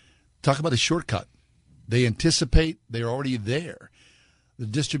 talk about a shortcut. They anticipate. They're already there. The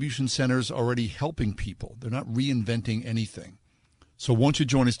distribution centers are already helping people. They're not reinventing anything. So won't you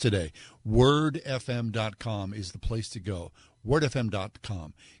join us today? WordFM.com is the place to go.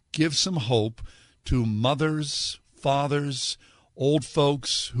 WordFM.com. Give some hope to mothers, fathers, old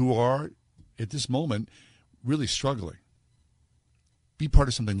folks who are, at this moment, really struggling. Be part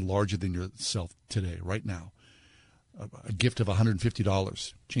of something larger than yourself today, right now. A gift of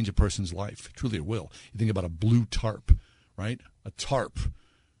 $150. Change a person's life. Truly it will. You think about a blue tarp, right? A tarp.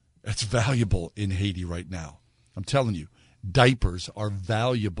 That's valuable in Haiti right now. I'm telling you, diapers are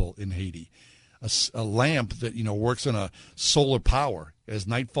valuable in Haiti. A lamp that, works on a solar power as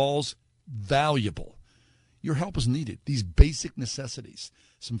night falls, valuable. Your help is needed. These basic necessities.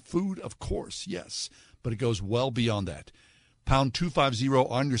 Some food, of course, yes, but it goes well beyond that. Pound 250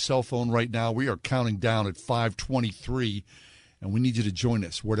 on your cell phone right now. We are counting down at 5:23, and we need you to join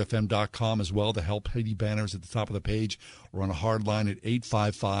us. WordFM.com as well. The Help Haiti banner is at the top of the page, or on a hard line at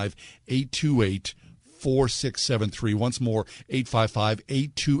 855-828-4673. Once more,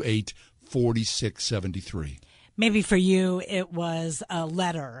 855-828-4673. Maybe for you, it was a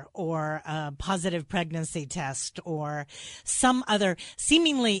letter or a positive pregnancy test or some other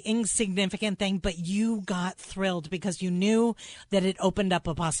seemingly insignificant thing, but you got thrilled because you knew that it opened up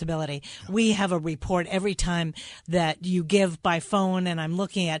a possibility. We have a report every time that you give by phone, and I'm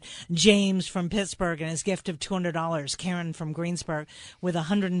looking at James from Pittsburgh and his gift of $200, Karen from Greensburg with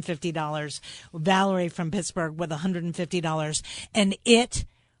 $150, Valerie from Pittsburgh with $150, and it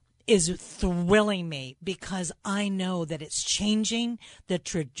is thrilling me because I know that it's changing the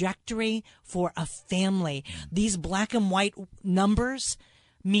trajectory for a family. These black and white numbers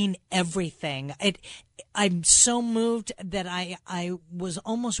mean everything. I'm so moved that I was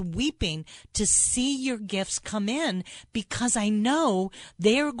almost weeping to see your gifts come in because I know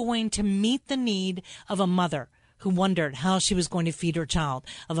they're going to meet the need of a mother who wondered how she was going to feed her child,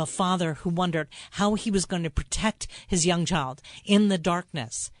 of a father who wondered how he was going to protect his young child in the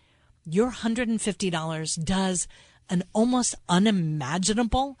darkness. Your $150 does an almost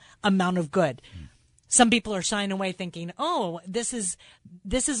unimaginable amount of good. Some people are shying away thinking, oh, this is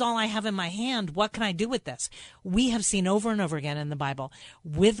all I have in my hand. What can I do with this? We have seen over and over again in the Bible,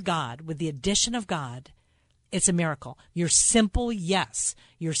 with God, with the addition of God, it's a miracle. Your simple yes,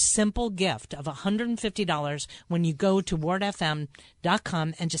 your simple gift of $150 when you go to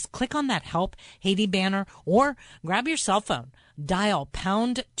wordfm.com and just click on that Help Haiti banner or grab your cell phone, dial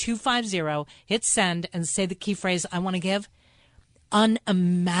pound 250, hit send, and say the key phrase, I want to give.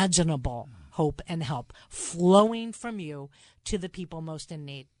 Unimaginable hope and help flowing from you to the people most in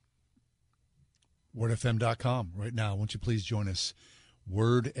need. WordFM.com right now. Won't you please join us?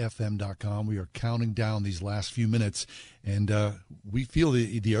 WordFM.com. We are counting down these last few minutes, and we feel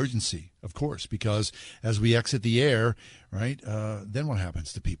the urgency, of course, because as we exit the air, right, then what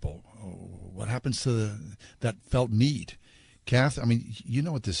happens to people? What happens to that felt need? Kath, I mean, you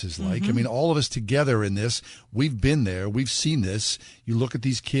know what this is like. I mean, all of us together in this, we've been there. We've seen this. You look at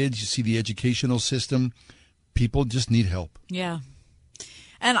these kids, you see the educational system. People just need help. Yeah.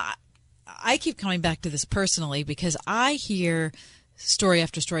 And I keep coming back to this personally because I hear story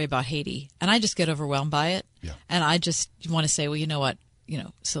after story about Haiti, and I just get overwhelmed by it. Yeah. And I just want to say, well, you know what?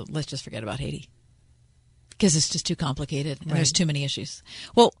 So let's just forget about Haiti because it's just too complicated and there's too many issues.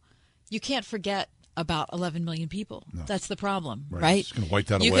 Well, you can't forget about 11 million people. No. That's the problem, right? It's going to wipe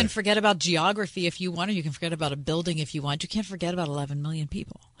that away. You can forget about geography if you want, or you can forget about a building if you want. You can't forget about 11 million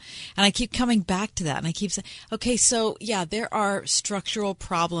people. And I keep coming back to that, and I keep saying, okay, so, yeah, there are structural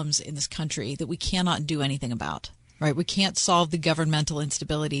problems in this country that we cannot do anything about. Right, we can't solve the governmental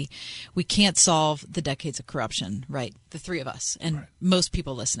instability. We can't solve the decades of corruption, right? The three of us and most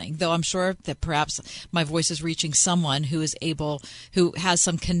people listening, though I'm sure that perhaps my voice is reaching someone who has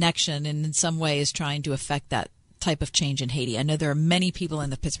some connection and in some way is trying to affect that type of change in Haiti. I know there are many people in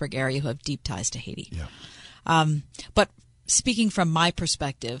the Pittsburgh area who have deep ties to Haiti. Yeah. But speaking from my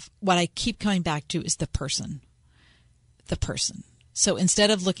perspective, what I keep coming back to is the person. The person. So instead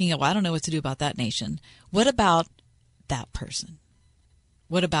of looking at, well, I don't know what to do about that nation, what about that person?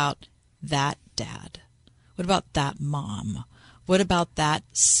 What about that dad? What about that mom? What about that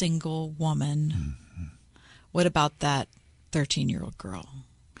single woman? What about that 13-year-old girl?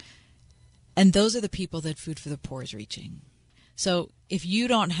 And those are the people that Food for the Poor is reaching. So if you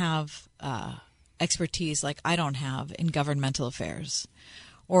don't have expertise like I don't have in governmental affairs,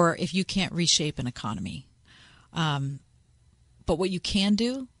 or if you can't reshape an economy, but what you can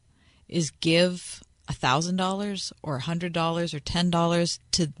do is give $1,000 or $100 or $10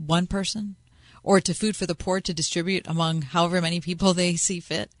 to one person, or to Food for the Poor to distribute among however many people they see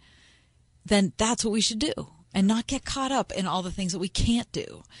fit, then that's what we should do and not get caught up in all the things that we can't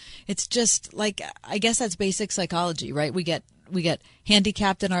do. It's just like, I guess that's basic psychology, right? We get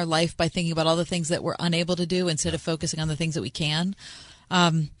handicapped in our life by thinking about all the things that we're unable to do instead of focusing on the things that we can.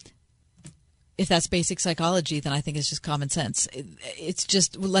 If that's basic psychology, then I think it's just common sense. It's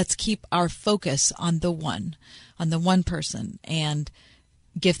just, let's keep our focus on the one person, and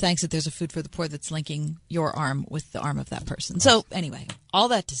give thanks that there's a Food for the Poor that's linking your arm with the arm of that person. So anyway, all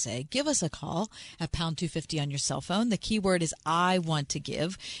that to say, give us a call at pound 250 on your cell phone. The keyword is I want to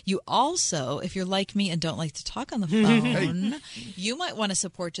give. You also, if you're like me and don't like to talk on the phone, you might want to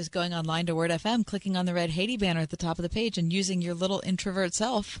support just going online to Word FM, clicking on the red Haiti banner at the top of the page, and using your little introvert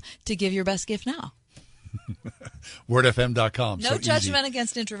self to give your best gift now. WordFM.com. No judgment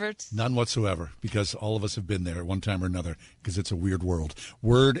against introverts. None whatsoever, because all of us have been there at one time or another, because it's a weird world.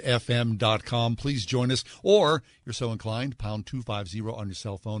 WordFM.com. Please join us. Or, you're so inclined, pound 250 on your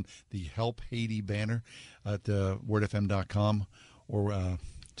cell phone, the Help Haiti banner at WordFM.com. Or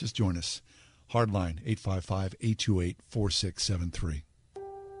just join us. Hardline, 855-828-4673.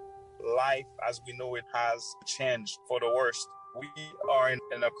 Life, as we know it, has changed for the worst. We are in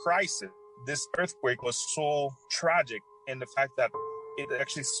a crisis. This earthquake was so tragic in the fact that it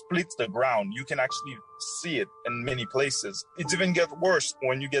actually splits the ground. You can actually see it in many places. It even gets worse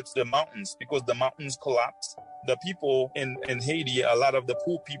when you get to the mountains, because the mountains collapse. The people in Haiti, a lot of the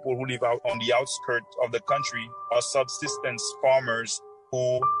poor people who live out on the outskirts of the country are subsistence farmers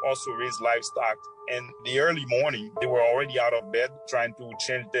who also raise livestock. In the early morning, they were already out of bed trying to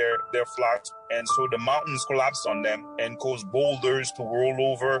change their flocks. And so the mountains collapsed on them and caused boulders to roll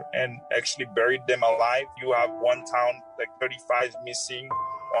over and actually buried them alive. You have one town, like 35 missing,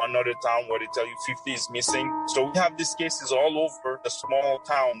 or another town where they tell you 50 is missing. So we have these cases all over the small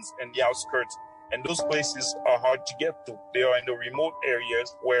towns and the outskirts. And those places are hard to get to. They are in the remote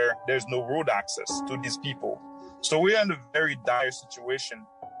areas where there's no road access to these people. So we're in a very dire situation.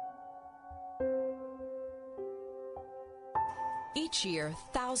 Each year,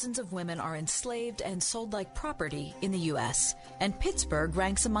 thousands of women are enslaved and sold like property in the U.S., and Pittsburgh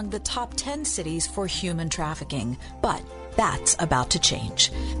ranks among the top 10 cities for human trafficking. But that's about to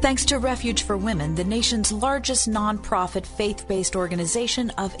change. Thanks to Refuge for Women, the nation's largest nonprofit faith-based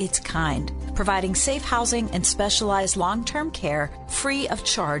organization of its kind, providing safe housing and specialized long-term care free of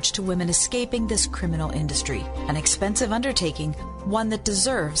charge to women escaping this criminal industry. An expensive undertaking, one that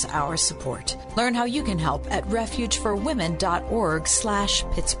deserves our support. Learn how you can help at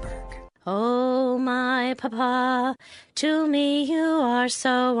refugeforwomen.org/Pittsburgh. Oh, my papa, to me you are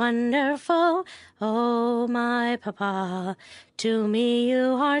so wonderful. Oh, my papa, to me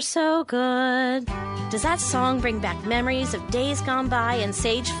you are so good. Does that song bring back memories of days gone by and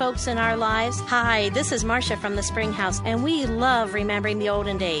sage folks in our lives? Hi, this is Marcia from the Spring House, and we love remembering the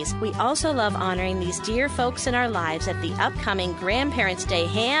olden days. We also love honoring these dear folks in our lives at the upcoming Grandparents' Day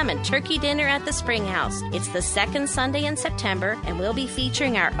ham and turkey dinner at the Spring House. It's the second Sunday in September, and we'll be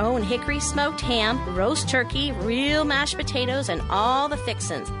featuring our own hickory smoked ham, roast turkey, real mashed potatoes, and all the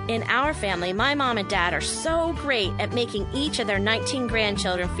fixins. In our family, my mom and dad are so great at making each of their 19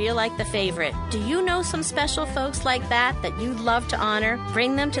 grandchildren feel like the favorite. Do you know some special folks like that you'd love to honor?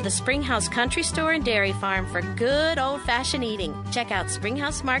 Bring them to the Springhouse Country Store and Dairy Farm for good old-fashioned eating. Check out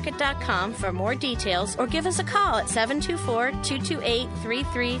springhousemarket.com for more details, or give us a call at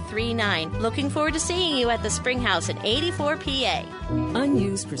 724-228-3339. Looking forward to seeing you at the Springhouse in 84 PA.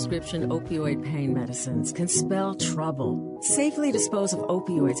 Unused prescription opioid pain medicines can spell trouble. Safely dispose of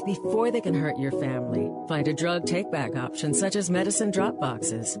opioids before they can hurt your family. Find a drug take-back option such as medicine drop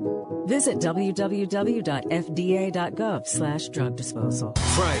boxes. Visit www.fda.gov/drug disposal.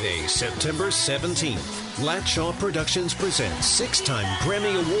 Friday, September 17th, Latshaw Productions presents 6-time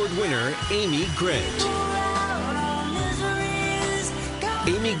Grammy Award winner Amy Grant.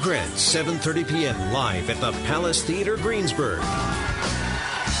 Amy Grant, 7:30 p.m. live at the Palace Theater, Greensburg.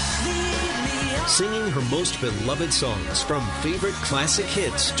 Singing her most beloved songs, from favorite classic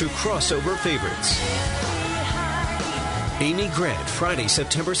hits to crossover favorites. Amy Grant, Friday,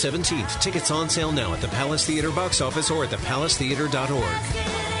 September 17th. Tickets on sale now at the Palace Theater box office or at thepalacetheater.org.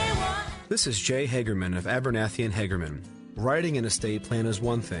 This is Jay Hagerman of Abernathy & Hagerman. Writing an estate plan is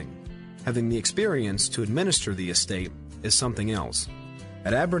one thing. Having the experience to administer the estate is something else.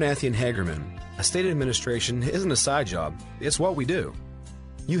 At Abernathy & Hagerman, estate administration isn't a side job, it's what we do.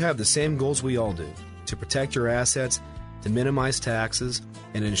 You have the same goals we all do, to protect your assets, to minimize taxes,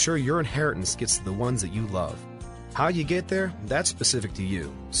 and ensure your inheritance gets to the ones that you love. How you get there, that's specific to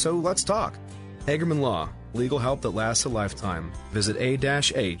you. So let's talk. Hagerman Law, legal help that lasts a lifetime. Visit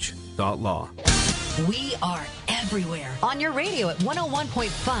a-h.law. We are everywhere. On your radio at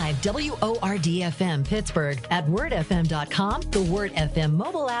 101.5 WORD-FM Pittsburgh, at wordfm.com, the Word FM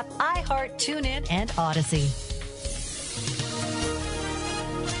mobile app, iHeart, TuneIn, and Odyssey.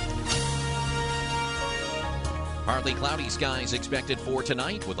 Partly cloudy skies expected for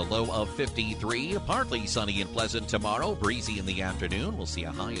tonight with a low of 53. Partly sunny and pleasant tomorrow. Breezy in the afternoon. We'll see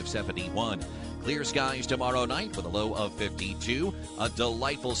a high of 71. Clear skies tomorrow night with a low of 52. A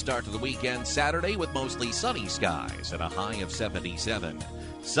delightful start to the weekend Saturday with mostly sunny skies and a high of 77.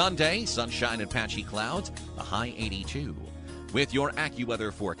 Sunday, sunshine and patchy clouds, a high 82. With your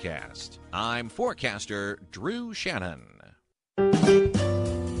AccuWeather forecast, I'm forecaster Drew Shannon.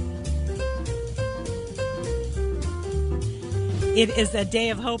 It is a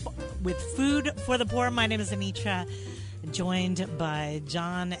day of hope with Food for the Poor. My name is Anitra, joined by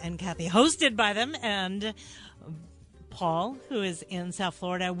John and Kathy, hosted by them, and Paul, who is in South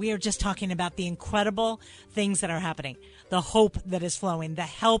Florida. We are just talking about the incredible things that are happening, the hope that is flowing, the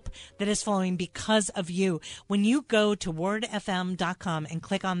help that is flowing because of you. When you go to wordfm.com and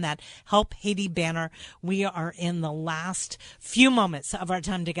click on that Help Haiti banner, we are in the last few moments of our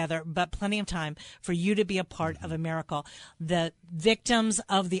time together, but plenty of time for you to be a part of a miracle. The victims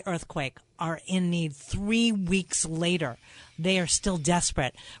of the earthquake are in need 3 weeks later. They are still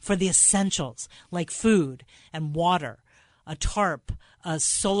desperate for the essentials like food and water, a tarp, a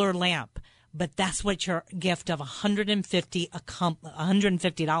solar lamp. But that's what your gift of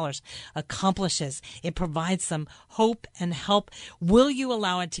 $150 accomplishes. It provides some hope and help. Will you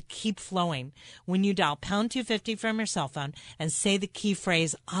allow it to keep flowing when you dial pound 250 from your cell phone and say the key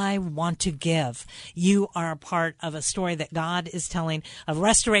phrase, I want to give? You are a part of a story that God is telling of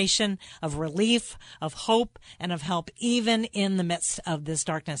restoration, of relief, of hope, and of help, even in the midst of this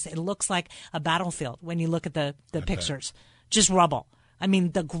darkness. It looks like a battlefield when you look at the pictures. Just rubble. I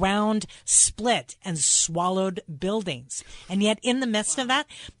mean, the ground split and swallowed buildings. And yet in the midst of that,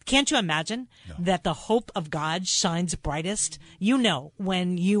 can't you imagine that the hope of God shines brightest? You know,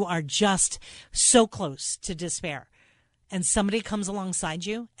 when you are just so close to despair and somebody comes alongside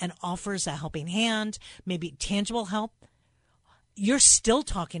you and offers a helping hand, maybe tangible help, you're still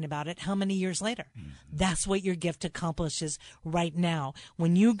talking about it how many years later? That's what your gift accomplishes right now.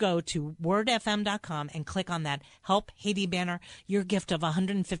 When you go to wordfm.com and click on that Help Haiti banner, your gift of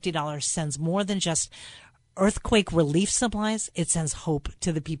 $150 sends more than just earthquake relief supplies. It sends hope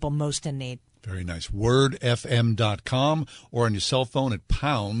to the people most in need. Very nice. Wordfm.com or on your cell phone at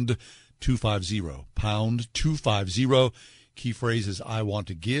pound 250. Pound 250. Key phrase is I want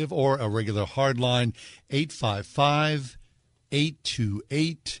to give, or a regular hard line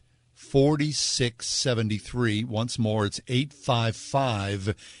 855-828-4673. Once more, it's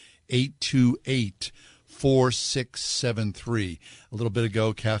 855-828-4673. A little bit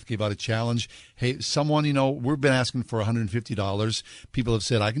ago, Kath gave out a challenge. Hey, someone, we've been asking for $150. People have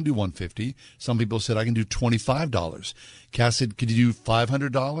said, I can do $150. Some people said, I can do $25. Kath said, could you do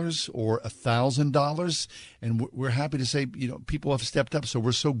 $500 or $1,000? And we're happy to say, people have stepped up, so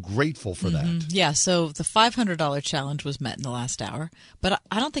we're so grateful for that. Yeah, so the $500 challenge was met in the last hour, but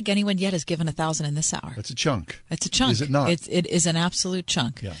I don't think anyone yet has given $1,000 in this hour. That's a chunk. It's a chunk. Is it not? It is an absolute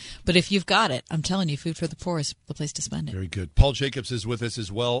chunk. Yeah. But if you've got it, I'm telling you, Food for the Poor is the place to spend it. Very good. Paul Jacobs is with us as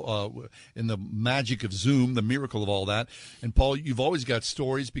well in the magic of Zoom, the miracle of all that. And Paul, you've always got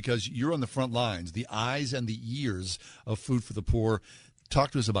stories because you're on the front lines, the eyes and the ears of Food for the Poor.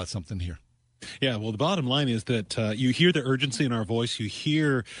 Talk to us about something here. Yeah, well, the bottom line is that you hear the urgency in our voice. You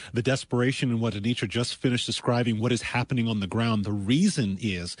hear the desperation in what Anitra just finished describing, what is happening on the ground. The reason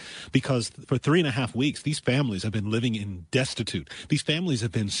is because for 3.5 weeks, these families have been living in destitute. These families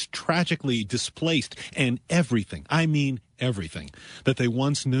have been tragically displaced, and everything, I mean everything that they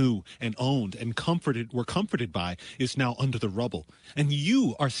once knew and owned and were comforted by is now under the rubble. And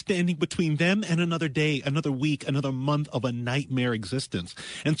you are standing between them and another day, another week, another month of a nightmare existence.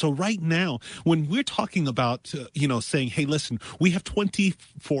 And so right now, when we're talking about, saying, hey, listen, we have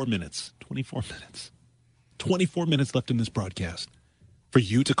 24 minutes left in this broadcast for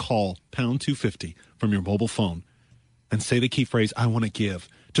you to call pound 250 from your mobile phone and say the key phrase, I want to give.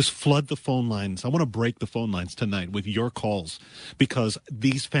 Just flood the phone lines. I want to break the phone lines tonight with your calls because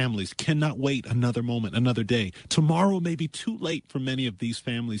these families cannot wait another moment, another day. Tomorrow may be too late for many of these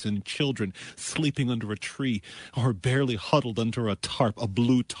families and children sleeping under a tree or barely huddled under a tarp, a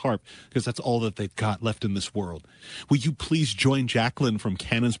blue tarp, because that's all that they've got left in this world. Will you please join Jacqueline from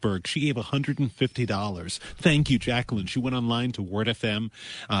Cannonsburg? She gave $150. Thank you, Jacqueline. She went online to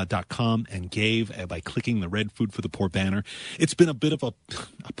wordfm.com and gave by clicking the red Food for the Poor banner. It's been a bit of a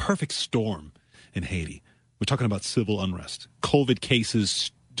perfect storm in Haiti. We're talking about civil unrest, COVID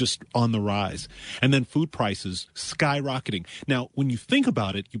cases just on the rise, and then food prices skyrocketing. Now, when you think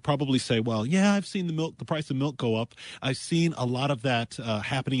about it, you probably say, well, yeah, I've seen the price of milk go up. I've seen a lot of that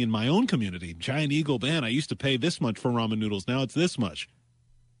happening in my own community. Giant Eagle, man, I used to pay this much for ramen noodles. Now it's this much.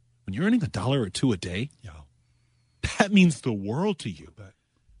 When you're earning $1 or $2 a day, that means the world to you.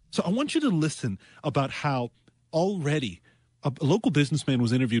 So I want you to listen about how already a local businessman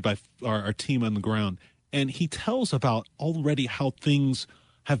was interviewed by our team on the ground, and he tells about already how things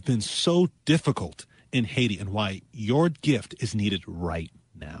have been so difficult in Haiti and why your gift is needed right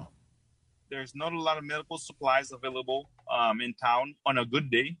now. There's not a lot of medical supplies available in town on a good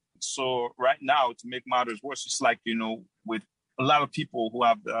day. So right now, to make matters worse, it's like, with a lot of people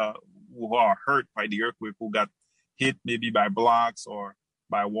who are hurt by the earthquake, who got hit maybe by blocks or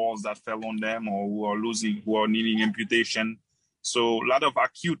by walls that fell on them, or who are needing amputation. So a lot of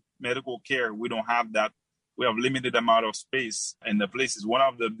acute medical care, we don't have that. We have limited amount of space in the places. One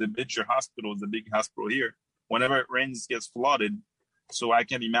of the major hospitals, the big hospital here, whenever it rains, gets flooded. So I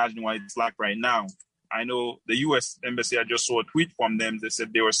can imagine what it's like right now. I know the U.S. Embassy, I just saw a tweet from them. They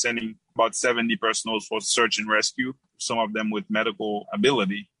said they were sending about 70 personnel for search and rescue, some of them with medical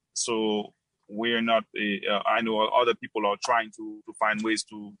ability. So we're not, I know other people are trying to find ways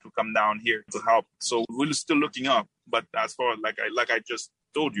to come down here to help. So we're still looking up. But as far as, like I just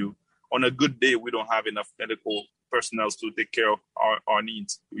told you, on a good day, we don't have enough medical personnel to take care of our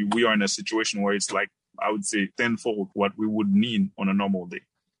needs. We are in a situation where it's like, I would say, tenfold what we would need on a normal day.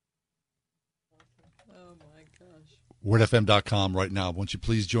 WordFM.com right now. Won't you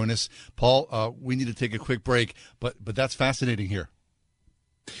please join us? Paul, we need to take a quick break, but that's fascinating here.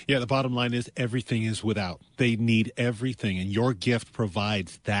 Yeah, the bottom line is everything is without. They need everything, and your gift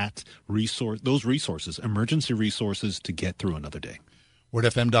provides that those resources, emergency resources to get through another day.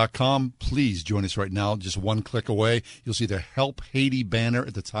 WordFM.com. Please join us right now. Just one click away. You'll see the Help Haiti banner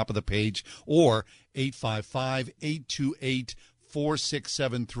at the top of the page, or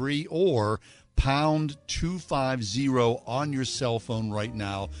 855-828-4673, or pound 250 on your cell phone right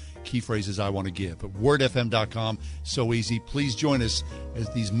now. Key phrases I want to give. But WordFM.com, so easy. Please join us as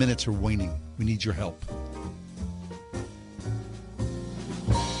these minutes are waning. We need your help.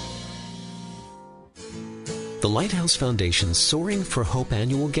 The Lighthouse Foundation's Soaring for Hope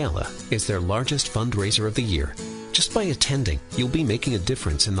Annual Gala is their largest fundraiser of the year. Just by attending, you'll be making a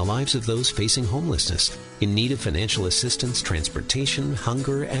difference in the lives of those facing homelessness, in need of financial assistance, transportation,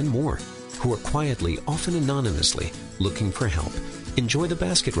 hunger, and more, who are quietly, often anonymously, looking for help. Enjoy the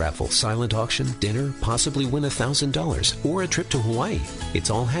basket raffle, silent auction, dinner, possibly win $1,000, or a trip to Hawaii.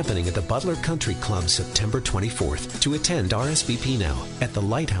 It's all happening at the Butler Country Club September 24th. To attend, RSVP now at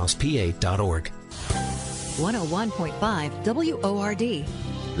thelighthousepa.org. 101.5 WORD.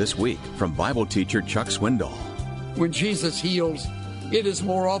 This week, from Bible teacher Chuck Swindoll. When Jesus heals, it is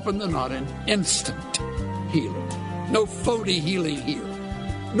more often than not an instant healing. No phony healing here.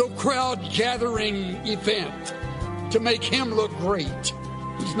 No crowd gathering event to make him look great.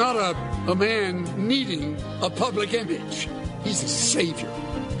 He's not a man needing a public image. He's a savior.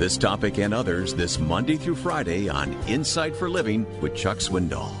 This topic and others this Monday through Friday on Insight for Living with Chuck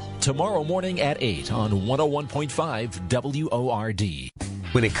Swindoll. Tomorrow morning at 8 on 101.5 WORD.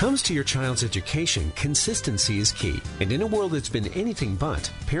 When it comes to your child's education, consistency is key. And in a world that's been anything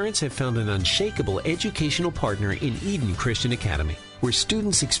but, parents have found an unshakable educational partner in Eden Christian Academy, where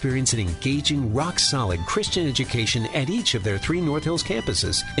students experience an engaging, rock-solid Christian education at each of their 3 North Hills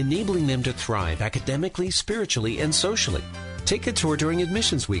campuses, enabling them to thrive academically, spiritually, and socially. Take a tour during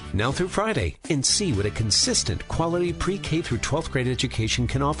admissions week, now through Friday, and see what a consistent, quality pre-K through 12th grade education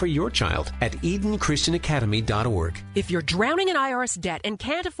can offer your child at EdenChristianAcademy.org. If you're drowning in IRS debt and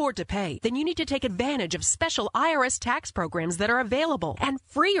can't afford to pay, then you need to take advantage of special IRS tax programs that are available and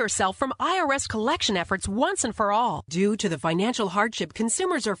free yourself from IRS collection efforts once and for all. Due to the financial hardship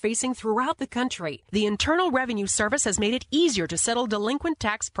consumers are facing throughout the country, the Internal Revenue Service has made it easier to settle delinquent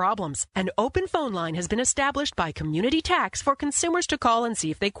tax problems. An open phone line has been established by Community Tax for consumers to call and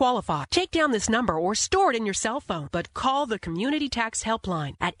see if they qualify. Take down this number or store it in your cell phone, but call the Community Tax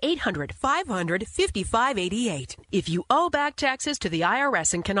Helpline at 800-500-5588. If you owe back taxes to the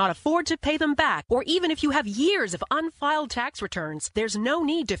IRS and cannot afford to pay them back, or even if you have years of unfiled tax returns, there's no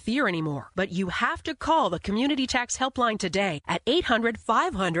need to fear anymore. But you have to call the Community Tax Helpline today at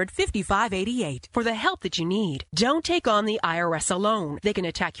 800-500-5588 for the help that you need. Don't take on the IRS alone. They can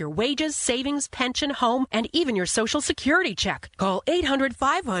attack your wages, savings, pension, home, and even your Social Security check. Call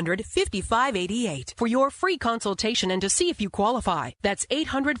 800-500-5588 for your free consultation and to see if you qualify. That's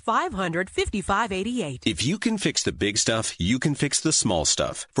 800-500-5588. If you can fix the big stuff, you can fix the small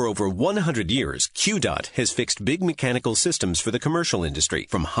stuff. For over 100 years, QDOT has fixed big mechanical systems for the commercial industry,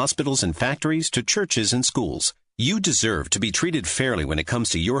 from hospitals and factories to churches and schools. You deserve to be treated fairly when it comes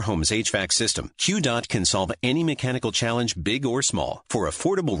to your home's HVAC system. QDOT can solve any mechanical challenge, big or small. For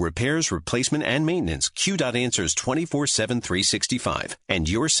affordable repairs, replacement, and maintenance, QDOT answers 24/7, 365. And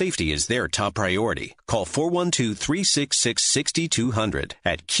your safety is their top priority. Call 412-366-6200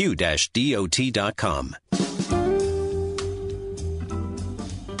 at q-dot.com.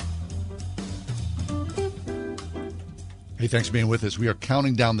 Hey, thanks for being with us. We are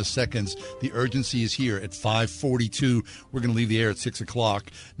counting down the seconds. The urgency is here at 5:42. We're going to leave the air at 6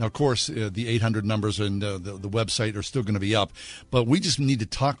 o'clock. Now, of course, the 800 numbers and the website are still going to be up. But we just need to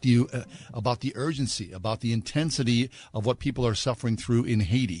talk to you about the urgency, about the intensity of what people are suffering through in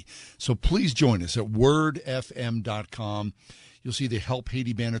Haiti. So please join us at wordfm.com. You'll see the Help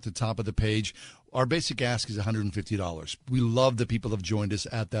Haiti banner at the top of the page. Our basic ask is $150. We love that people have joined us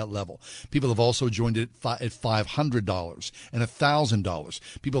at that level. People have also joined it at $500 and $1,000.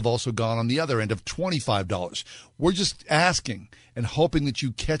 People have also gone on the other end of $25. We're just asking and hoping that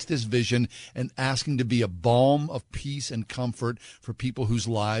you catch this vision and asking to be a balm of peace and comfort for people whose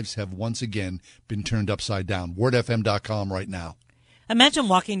lives have once again been turned upside down. WordFM.com right now. Imagine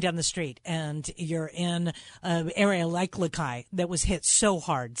walking down the street and you're in an area like Lakai that was hit so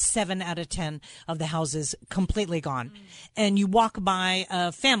hard, 7 out of 10 of the houses completely gone. And you walk by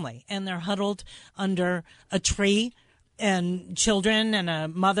a family and they're huddled under a tree, and children and a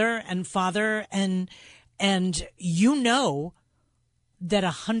mother and father, and you know that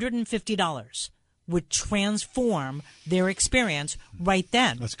 $150 would transform their experience right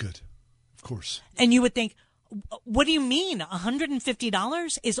then. That's good. Of course. And you would think, what do you mean?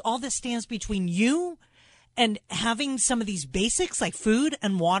 $150 is all that stands between you and having some of these basics like food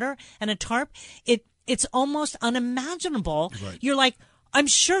and water and a tarp? It's almost unimaginable. Right. You're like, I'm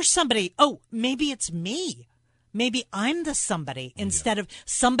sure somebody, maybe it's me. Maybe I'm the somebody instead of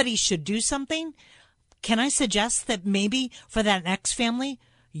somebody should do something. Can I suggest that maybe for that next family,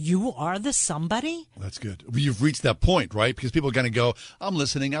 you are the somebody? That's good. You've reached that point, right? Because people are going to go, I'm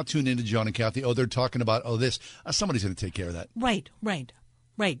listening. I'll tune into John and Kathy. Oh, they're talking about, this. Somebody's going to take care of that. Right.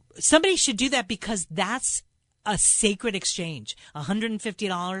 Somebody should do that because that's a sacred exchange.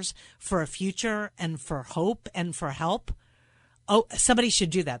 $150 for a future and for hope and for help. Oh, somebody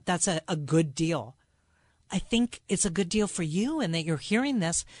should do that. That's a good deal. I think it's a good deal for you and that you're hearing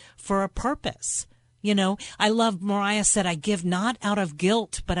this for a purpose. You know, I love Mariah said, I give not out of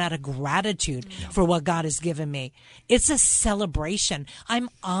guilt, but out of gratitude for what God has given me. It's a celebration. I'm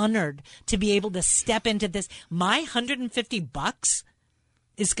honored to be able to step into this. My $150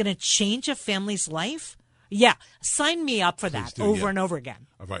 is going to change a family's life. Yeah, sign me up for that over and over again.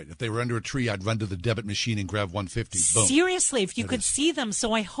 All right. If they were under a tree, I'd run to the debit machine and grab $150. Boom. Seriously, if you could see them.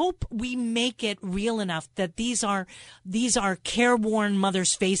 So I hope we make it real enough that these are careworn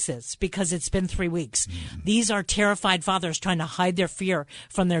mothers' faces because it's been 3 weeks. Mm-hmm. These are terrified fathers trying to hide their fear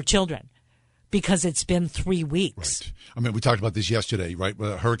from their children because it's been 3 weeks. Right. I mean, we talked about this yesterday, right?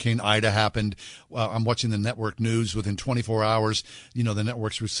 Hurricane Ida happened. I'm watching the network news. Within 24 hours, the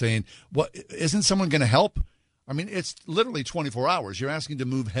networks were saying, "What? Isn't someone going to help?" I mean, it's literally 24 hours. You're asking to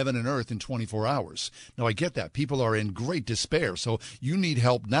move heaven and earth in 24 hours. Now, I get that. People are in great despair, so you need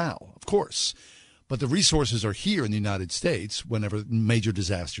help now, of course. But the resources are here in the United States whenever major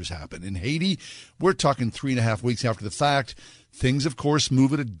disasters happen. In Haiti, we're talking 3.5 weeks after the fact. Things, of course,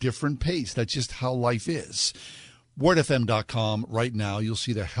 move at a different pace. That's just how life is. WordFM.com right now. You'll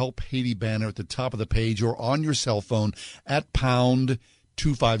see the Help Haiti banner at the top of the page or on your cell phone at pound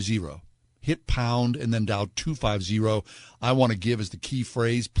 250. Hit pound and then dial 250. I want to give is the key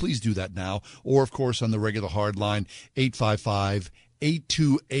phrase. Please do that now. Or, of course, on the regular hard line,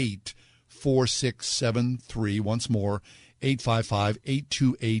 855-828-4673. Once more,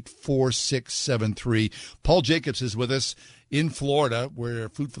 855-828-4673. Paul Jacobs is with us in Florida, where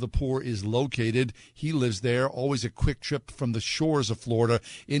Food for the Poor is located. He lives there. Always a quick trip from the shores of Florida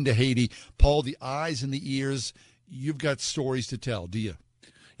into Haiti. Paul, the eyes and the ears, you've got stories to tell, do you?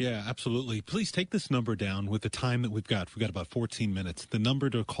 Yeah, absolutely. Please take this number down with the time that we've got. We've got about 14 minutes. The number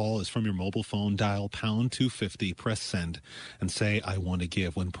to call is from your mobile phone. Dial pound 250, press send, and say, I want to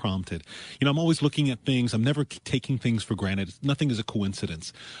give when prompted. I'm always looking at things. I'm never taking things for granted. Nothing is a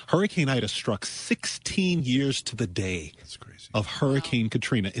coincidence. Hurricane Ida struck 16 years to the day of Hurricane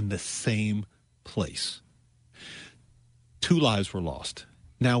Katrina in the same place. 2 lives were lost.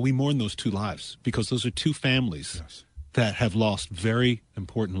 Now, we mourn those 2 lives because those are 2 families. Yes. That have lost very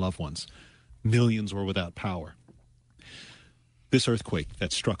important loved ones. Millions were without power. This earthquake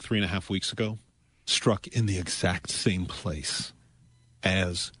that struck 3.5 weeks ago struck in the exact same place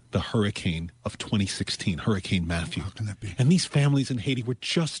as the hurricane of 2016, Hurricane Matthew. How can that be? And these families in Haiti were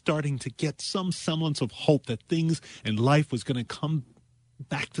just starting to get some semblance of hope that things and life was going to come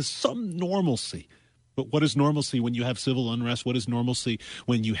back to some normalcy. But what is normalcy when you have civil unrest? What is normalcy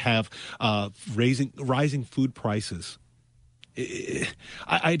when you have rising food prices?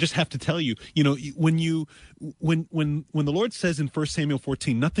 I just have to tell you, when the Lord says in 1 Samuel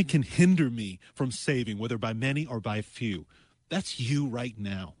 14, nothing can hinder me from saving, whether by many or by few. That's you right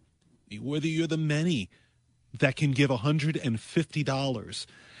now. Whether you're the many that can give $150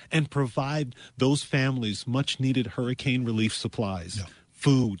 and provide those families much needed hurricane relief supplies,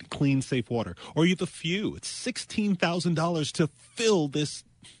 food, clean, safe water, or you have a few. It's $16,000 to fill this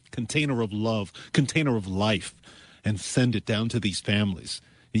container of love, container of life, and send it down to these families.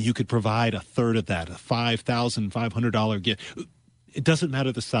 And you could provide a third of that, a $5,500 gift. It doesn't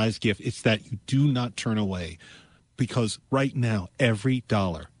matter the size gift. It's that you do not turn away, because right now, every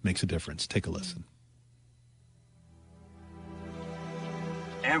dollar makes a difference. Take a listen.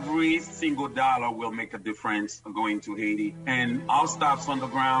 Every single dollar will make a difference going to Haiti. And our staffs on the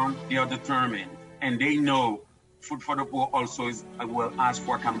ground, they are determined. And they know Food for the Poor also will ask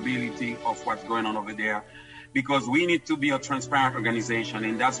for accountability of what's going on over there. Because we need to be a transparent organization,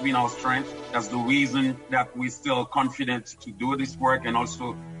 and that's been our strength. That's the reason that we're still confident to do this work, and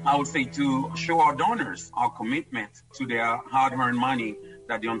also, I would say, to show our donors our commitment to their hard-earned money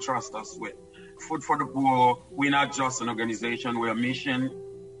that they entrust us with. Food for the Poor, we're not just an organization, we're a mission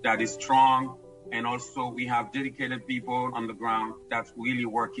that is strong, and also we have dedicated people on the ground that's really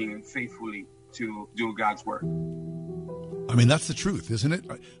working faithfully to do God's work. I mean, that's the truth, isn't it?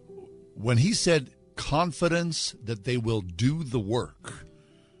 When he said confidence that they will do the work,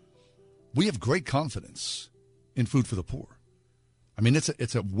 we have great confidence in Food for the Poor. I mean,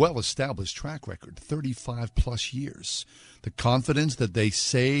 it's a well-established track record, 35 plus years. The confidence that they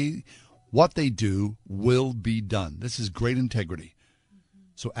say what they do will be done. This is great integrity.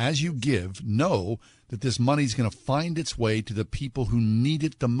 So as you give, know that this money is going to find its way to the people who need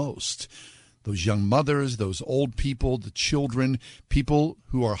it the most. Those young mothers, those old people, the children, people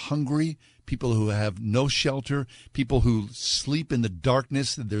who are hungry, people who have no shelter, people who sleep in the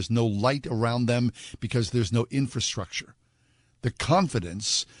darkness, that there's no light around them because there's no infrastructure. The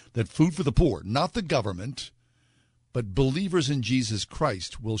confidence that Food for the Poor, not the government, but believers in Jesus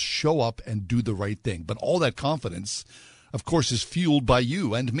Christ, will show up and do the right thing. But all that confidence, of course, is fueled by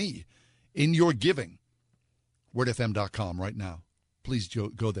you and me in your giving. WordFM.com right now. Please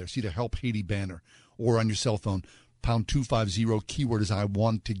go there. See the Help Haiti banner, or on your cell phone, pound 250, keyword is I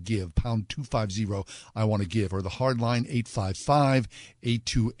want to give, pound 250, I want to give, or the hard line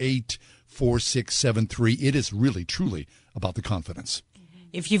 855-828-4673. It is really, truly about the confidence.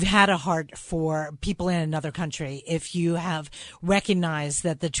 If you've had a heart for people in another country, if you have recognized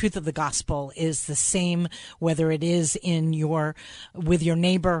that the truth of the gospel is the same, whether it is with your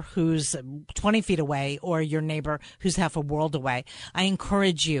neighbor who's 20 feet away or your neighbor who's half a world away, I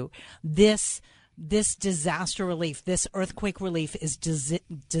encourage you, this disaster relief, this earthquake relief is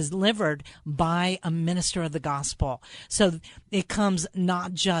delivered by a minister of the gospel. So it comes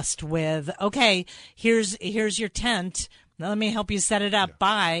not just with, okay, here's your tent. Let me help you set it up. Yeah.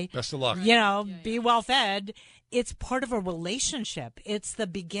 Bye. Best of luck. Be well fed. It's part of a relationship. It's the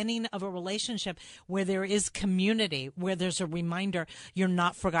beginning of a relationship where there is community, where there's a reminder you're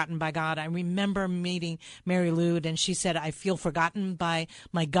not forgotten by God. I remember meeting Mary Lou, and she said, I feel forgotten by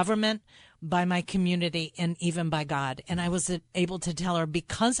my government, by my community, and even by God. And I was able to tell her,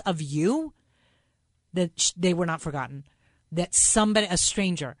 because of you, that they were not forgotten. That somebody, a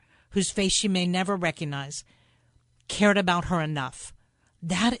stranger, whose face she may never recognize, cared about her enough.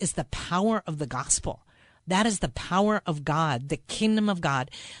 That is the power of the gospel. That is the power of God, the kingdom of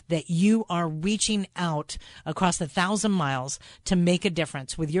God, that you are reaching out across 1,000 miles to make a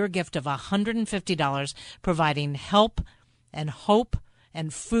difference with your gift of $150, providing help and hope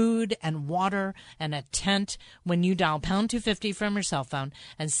and food and water and a tent. When you dial pound 250 from your cell phone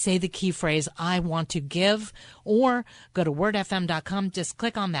and say the key phrase, I want to give, or go to wordfm.com, just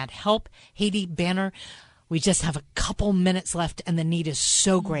click on that Help Haiti banner. We just have a couple minutes left, and the need is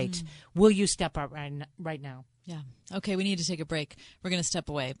so great. Will you step up right now? Yeah. Okay, we need to take a break. We're going to step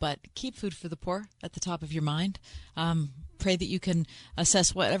away, but keep Food for the Poor at the top of your mind. Pray that you can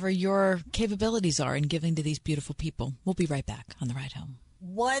assess whatever your capabilities are in giving to these beautiful people. We'll be right back on the ride home.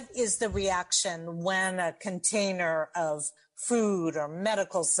 What is the reaction when a container of food or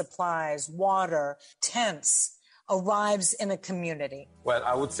medical supplies, water, tents arrives in a community? Well,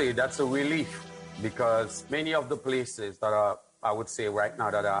 I would say that's a relief, because many of the places that are, I would say right now,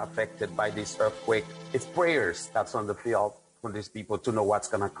 that are affected by this earthquake, it's prayers that's on the field for these people to know what's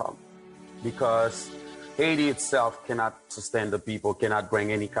going to come. Because Haiti itself cannot sustain the people, cannot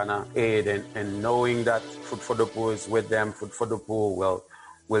bring any kind of aid, and knowing that Food for the Poor is with them, Food for the Poor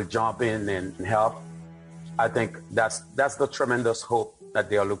will jump in and help. I think that's the tremendous hope that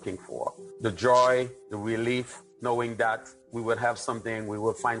they are looking for. The joy, the relief, knowing that we will have something, we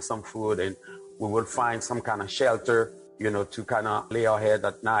will find some food, and we will find some kind of shelter, to kind of lay our head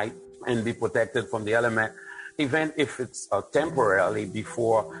at night and be protected from the element, even if it's temporarily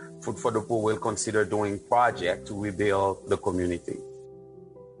before Food for the Poor will consider doing projects to rebuild the community.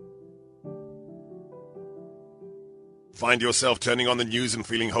 Find yourself turning on the news and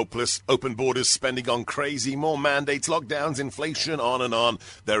feeling hopeless? Open borders, spending on crazy, more mandates, lockdowns, inflation, on and on.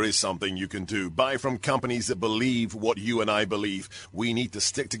 There is something you can do. Buy from companies that believe what you and I believe. We need to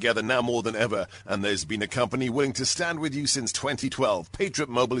stick together now more than ever, and there's been a company willing to stand with you since 2012. Patriot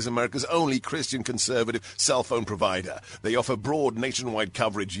Mobile is America's only Christian conservative cell phone provider. They offer broad nationwide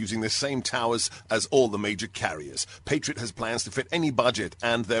coverage using the same towers as all the major carriers. Patriot has plans to fit any budget,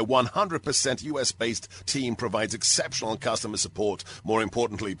 and their 100% US-based team provides exceptional customer support. More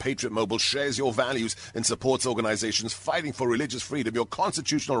importantly, Patriot Mobile shares your values and supports organizations fighting for religious freedom, your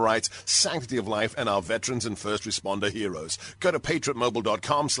constitutional rights, sanctity of life, and our veterans and first responder heroes. Go to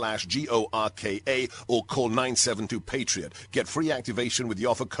patriotmobile.com/GORKA or call 972-PATRIOT. Get free activation with the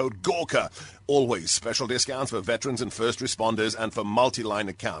offer code GORKA. Always special discounts for veterans and first responders and for multi-line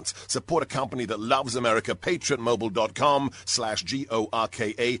accounts. Support a company that loves America.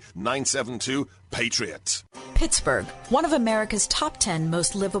 patriotmobile.com/GORKA 972-PATRIOT. Pittsburgh, one of America's top 10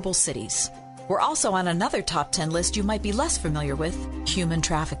 most livable cities. We're also on another top 10 list you might be less familiar with, human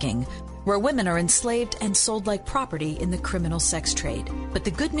trafficking, where women are enslaved and sold like property in the criminal sex trade. But the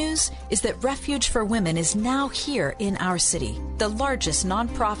good news is that Refuge for Women is now here in our city, the largest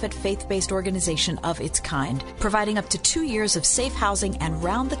nonprofit faith-based organization of its kind, providing up to 2 years of safe housing and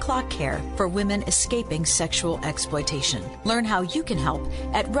round-the-clock care for women escaping sexual exploitation. Learn how you can help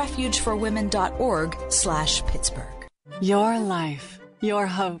at refugeforwomen.org/Pittsburgh. Your life, your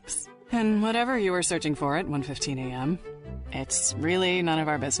hopes, and whatever you were searching for at 1:15 a.m., it's really none of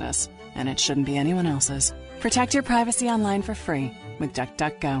our business, and it shouldn't be anyone else's. Protect your privacy online for free with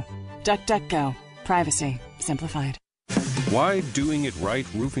DuckDuckGo. DuckDuckGo. Privacy simplified. Why doing it right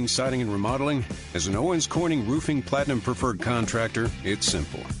roofing, siding, and remodeling? As an Owens Corning Roofing Platinum Preferred contractor, it's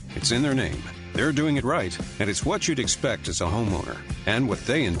simple. It's in their name. They're doing it right, and it's what you'd expect as a homeowner, and what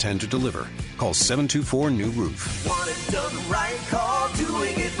they intend to deliver. Call 724-NEW-ROOF. Want it done right, call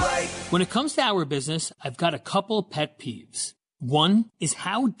doing it right. When it comes to our business, I've got a couple pet peeves. One is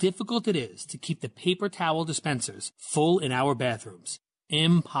how difficult it is to keep the paper towel dispensers full in our bathrooms.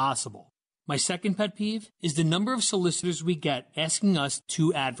 Impossible. My second pet peeve is the number of solicitors we get asking us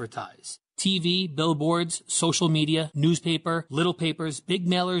to advertise. TV, billboards, social media, newspaper, little papers, big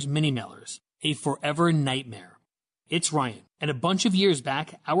mailers, mini mailers. A forever nightmare. It's Ryan, and a bunch of years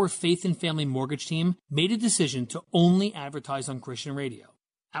back, our Faith and Family Mortgage team made a decision to only advertise on Christian radio.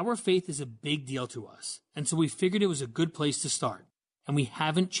 Our faith is a big deal to us, and so we figured it was a good place to start, and we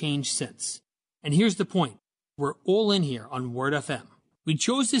haven't changed since. And here's the point. We're all in here on Word FM. We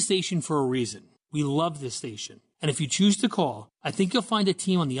chose this station for a reason. We love this station, and if you choose to call, I think you'll find a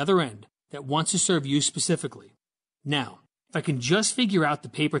team on the other end that wants to serve you specifically. Now, if I can just figure out the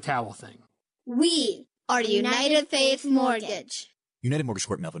paper towel thing. We are United Faith Mortgage. United Mortgage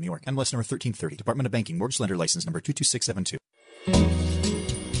Corp, Melville, New York. MLS number 1330. Department of Banking. Mortgage Lender License number 22672.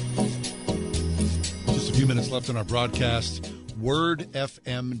 Just a few minutes left on our broadcast.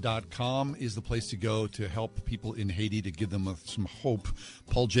 WordFM.com is the place to go to help people in Haiti, to give them some hope.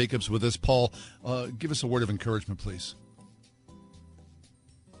 Paul Jacobs with us. Paul, give us a word of encouragement, please.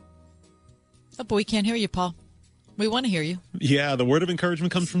 Oh, but we can't hear you, Paul. We want to hear you. Yeah, the word of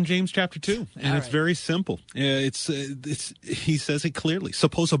encouragement comes from James chapter 2, and it's very simple. He says it clearly.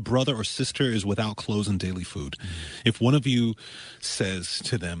 Suppose a brother or sister is without clothes and daily food. If one of you says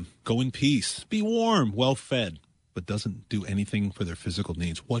to them, "Go in peace, be warm, well fed," but doesn't do anything for their physical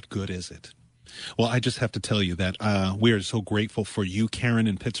needs, what good is it? Well, I just have to tell you that we are so grateful for you, Karen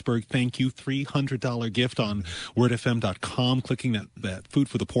in Pittsburgh. Thank you. $300 gift on wordfm.com, clicking that Food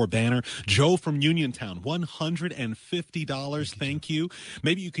for the Poor banner. Joe from Uniontown, $150. Thank you.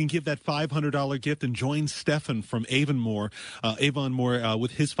 Maybe you can give that $500 gift and join Stefan from Avonmore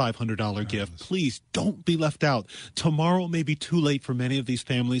with his $500 gift. Please don't be left out. Tomorrow may be too late for many of these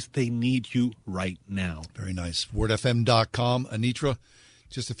families. They need you right now. Very nice. Wordfm.com. Anitra,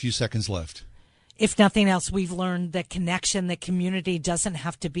 just a few seconds left. If nothing else, we've learned that connection, that community doesn't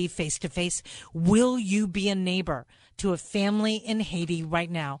have to be face-to-face. Will you be a neighbor to a family in Haiti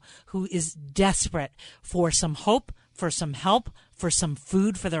right now who is desperate for some hope, for some help, for some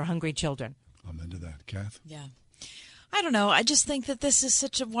food for their hungry children? I'm into that. Kath? Yeah. I don't know. I just think that this is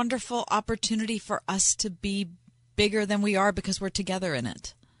such a wonderful opportunity for us to be bigger than we are because we're together in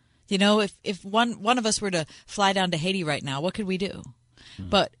it. You know, if one of us were to fly down to Haiti right now, what could we do?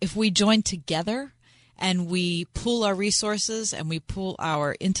 But if we join together and we pool our resources and we pool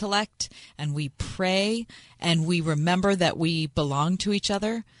our intellect and we pray and we remember that we belong to each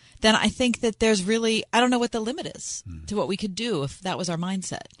other, then I think that there's really, I don't know what the limit is to what we could do if that was our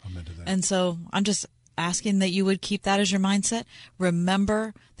mindset. Amen to that. And so I'm just asking that you would keep that as your mindset.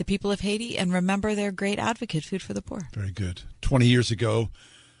 Remember the people of Haiti and remember their great advocate, Food for the Poor. Very good. 20 years ago,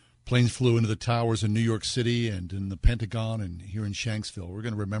 planes flew into the towers in New York City and in the Pentagon and here in Shanksville. We're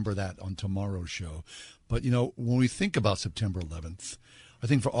going to remember that on tomorrow's show. But, when we think about September 11th, I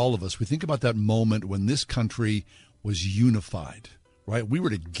think for all of us, we think about that moment when this country was unified, right? We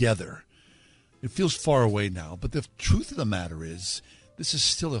were together. It feels far away now, but the truth of the matter is this is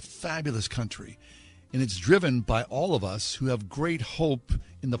still a fabulous country, and it's driven by all of us who have great hope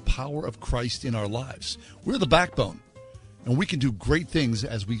in the power of Christ in our lives. We're the backbone, and we can do great things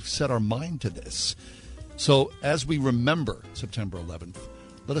as we set our mind to this. So as we remember September 11th,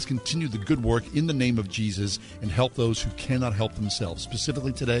 let us continue the good work in the name of Jesus and help those who cannot help themselves.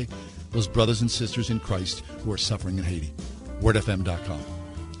 Specifically today, those brothers and sisters in Christ who are suffering in Haiti. WordFM.com.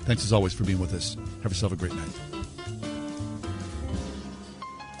 Thanks as always for being with us. Have yourself a great night.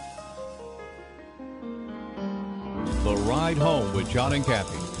 The Ride Home with John and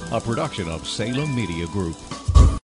Kathy, a production of Salem Media Group.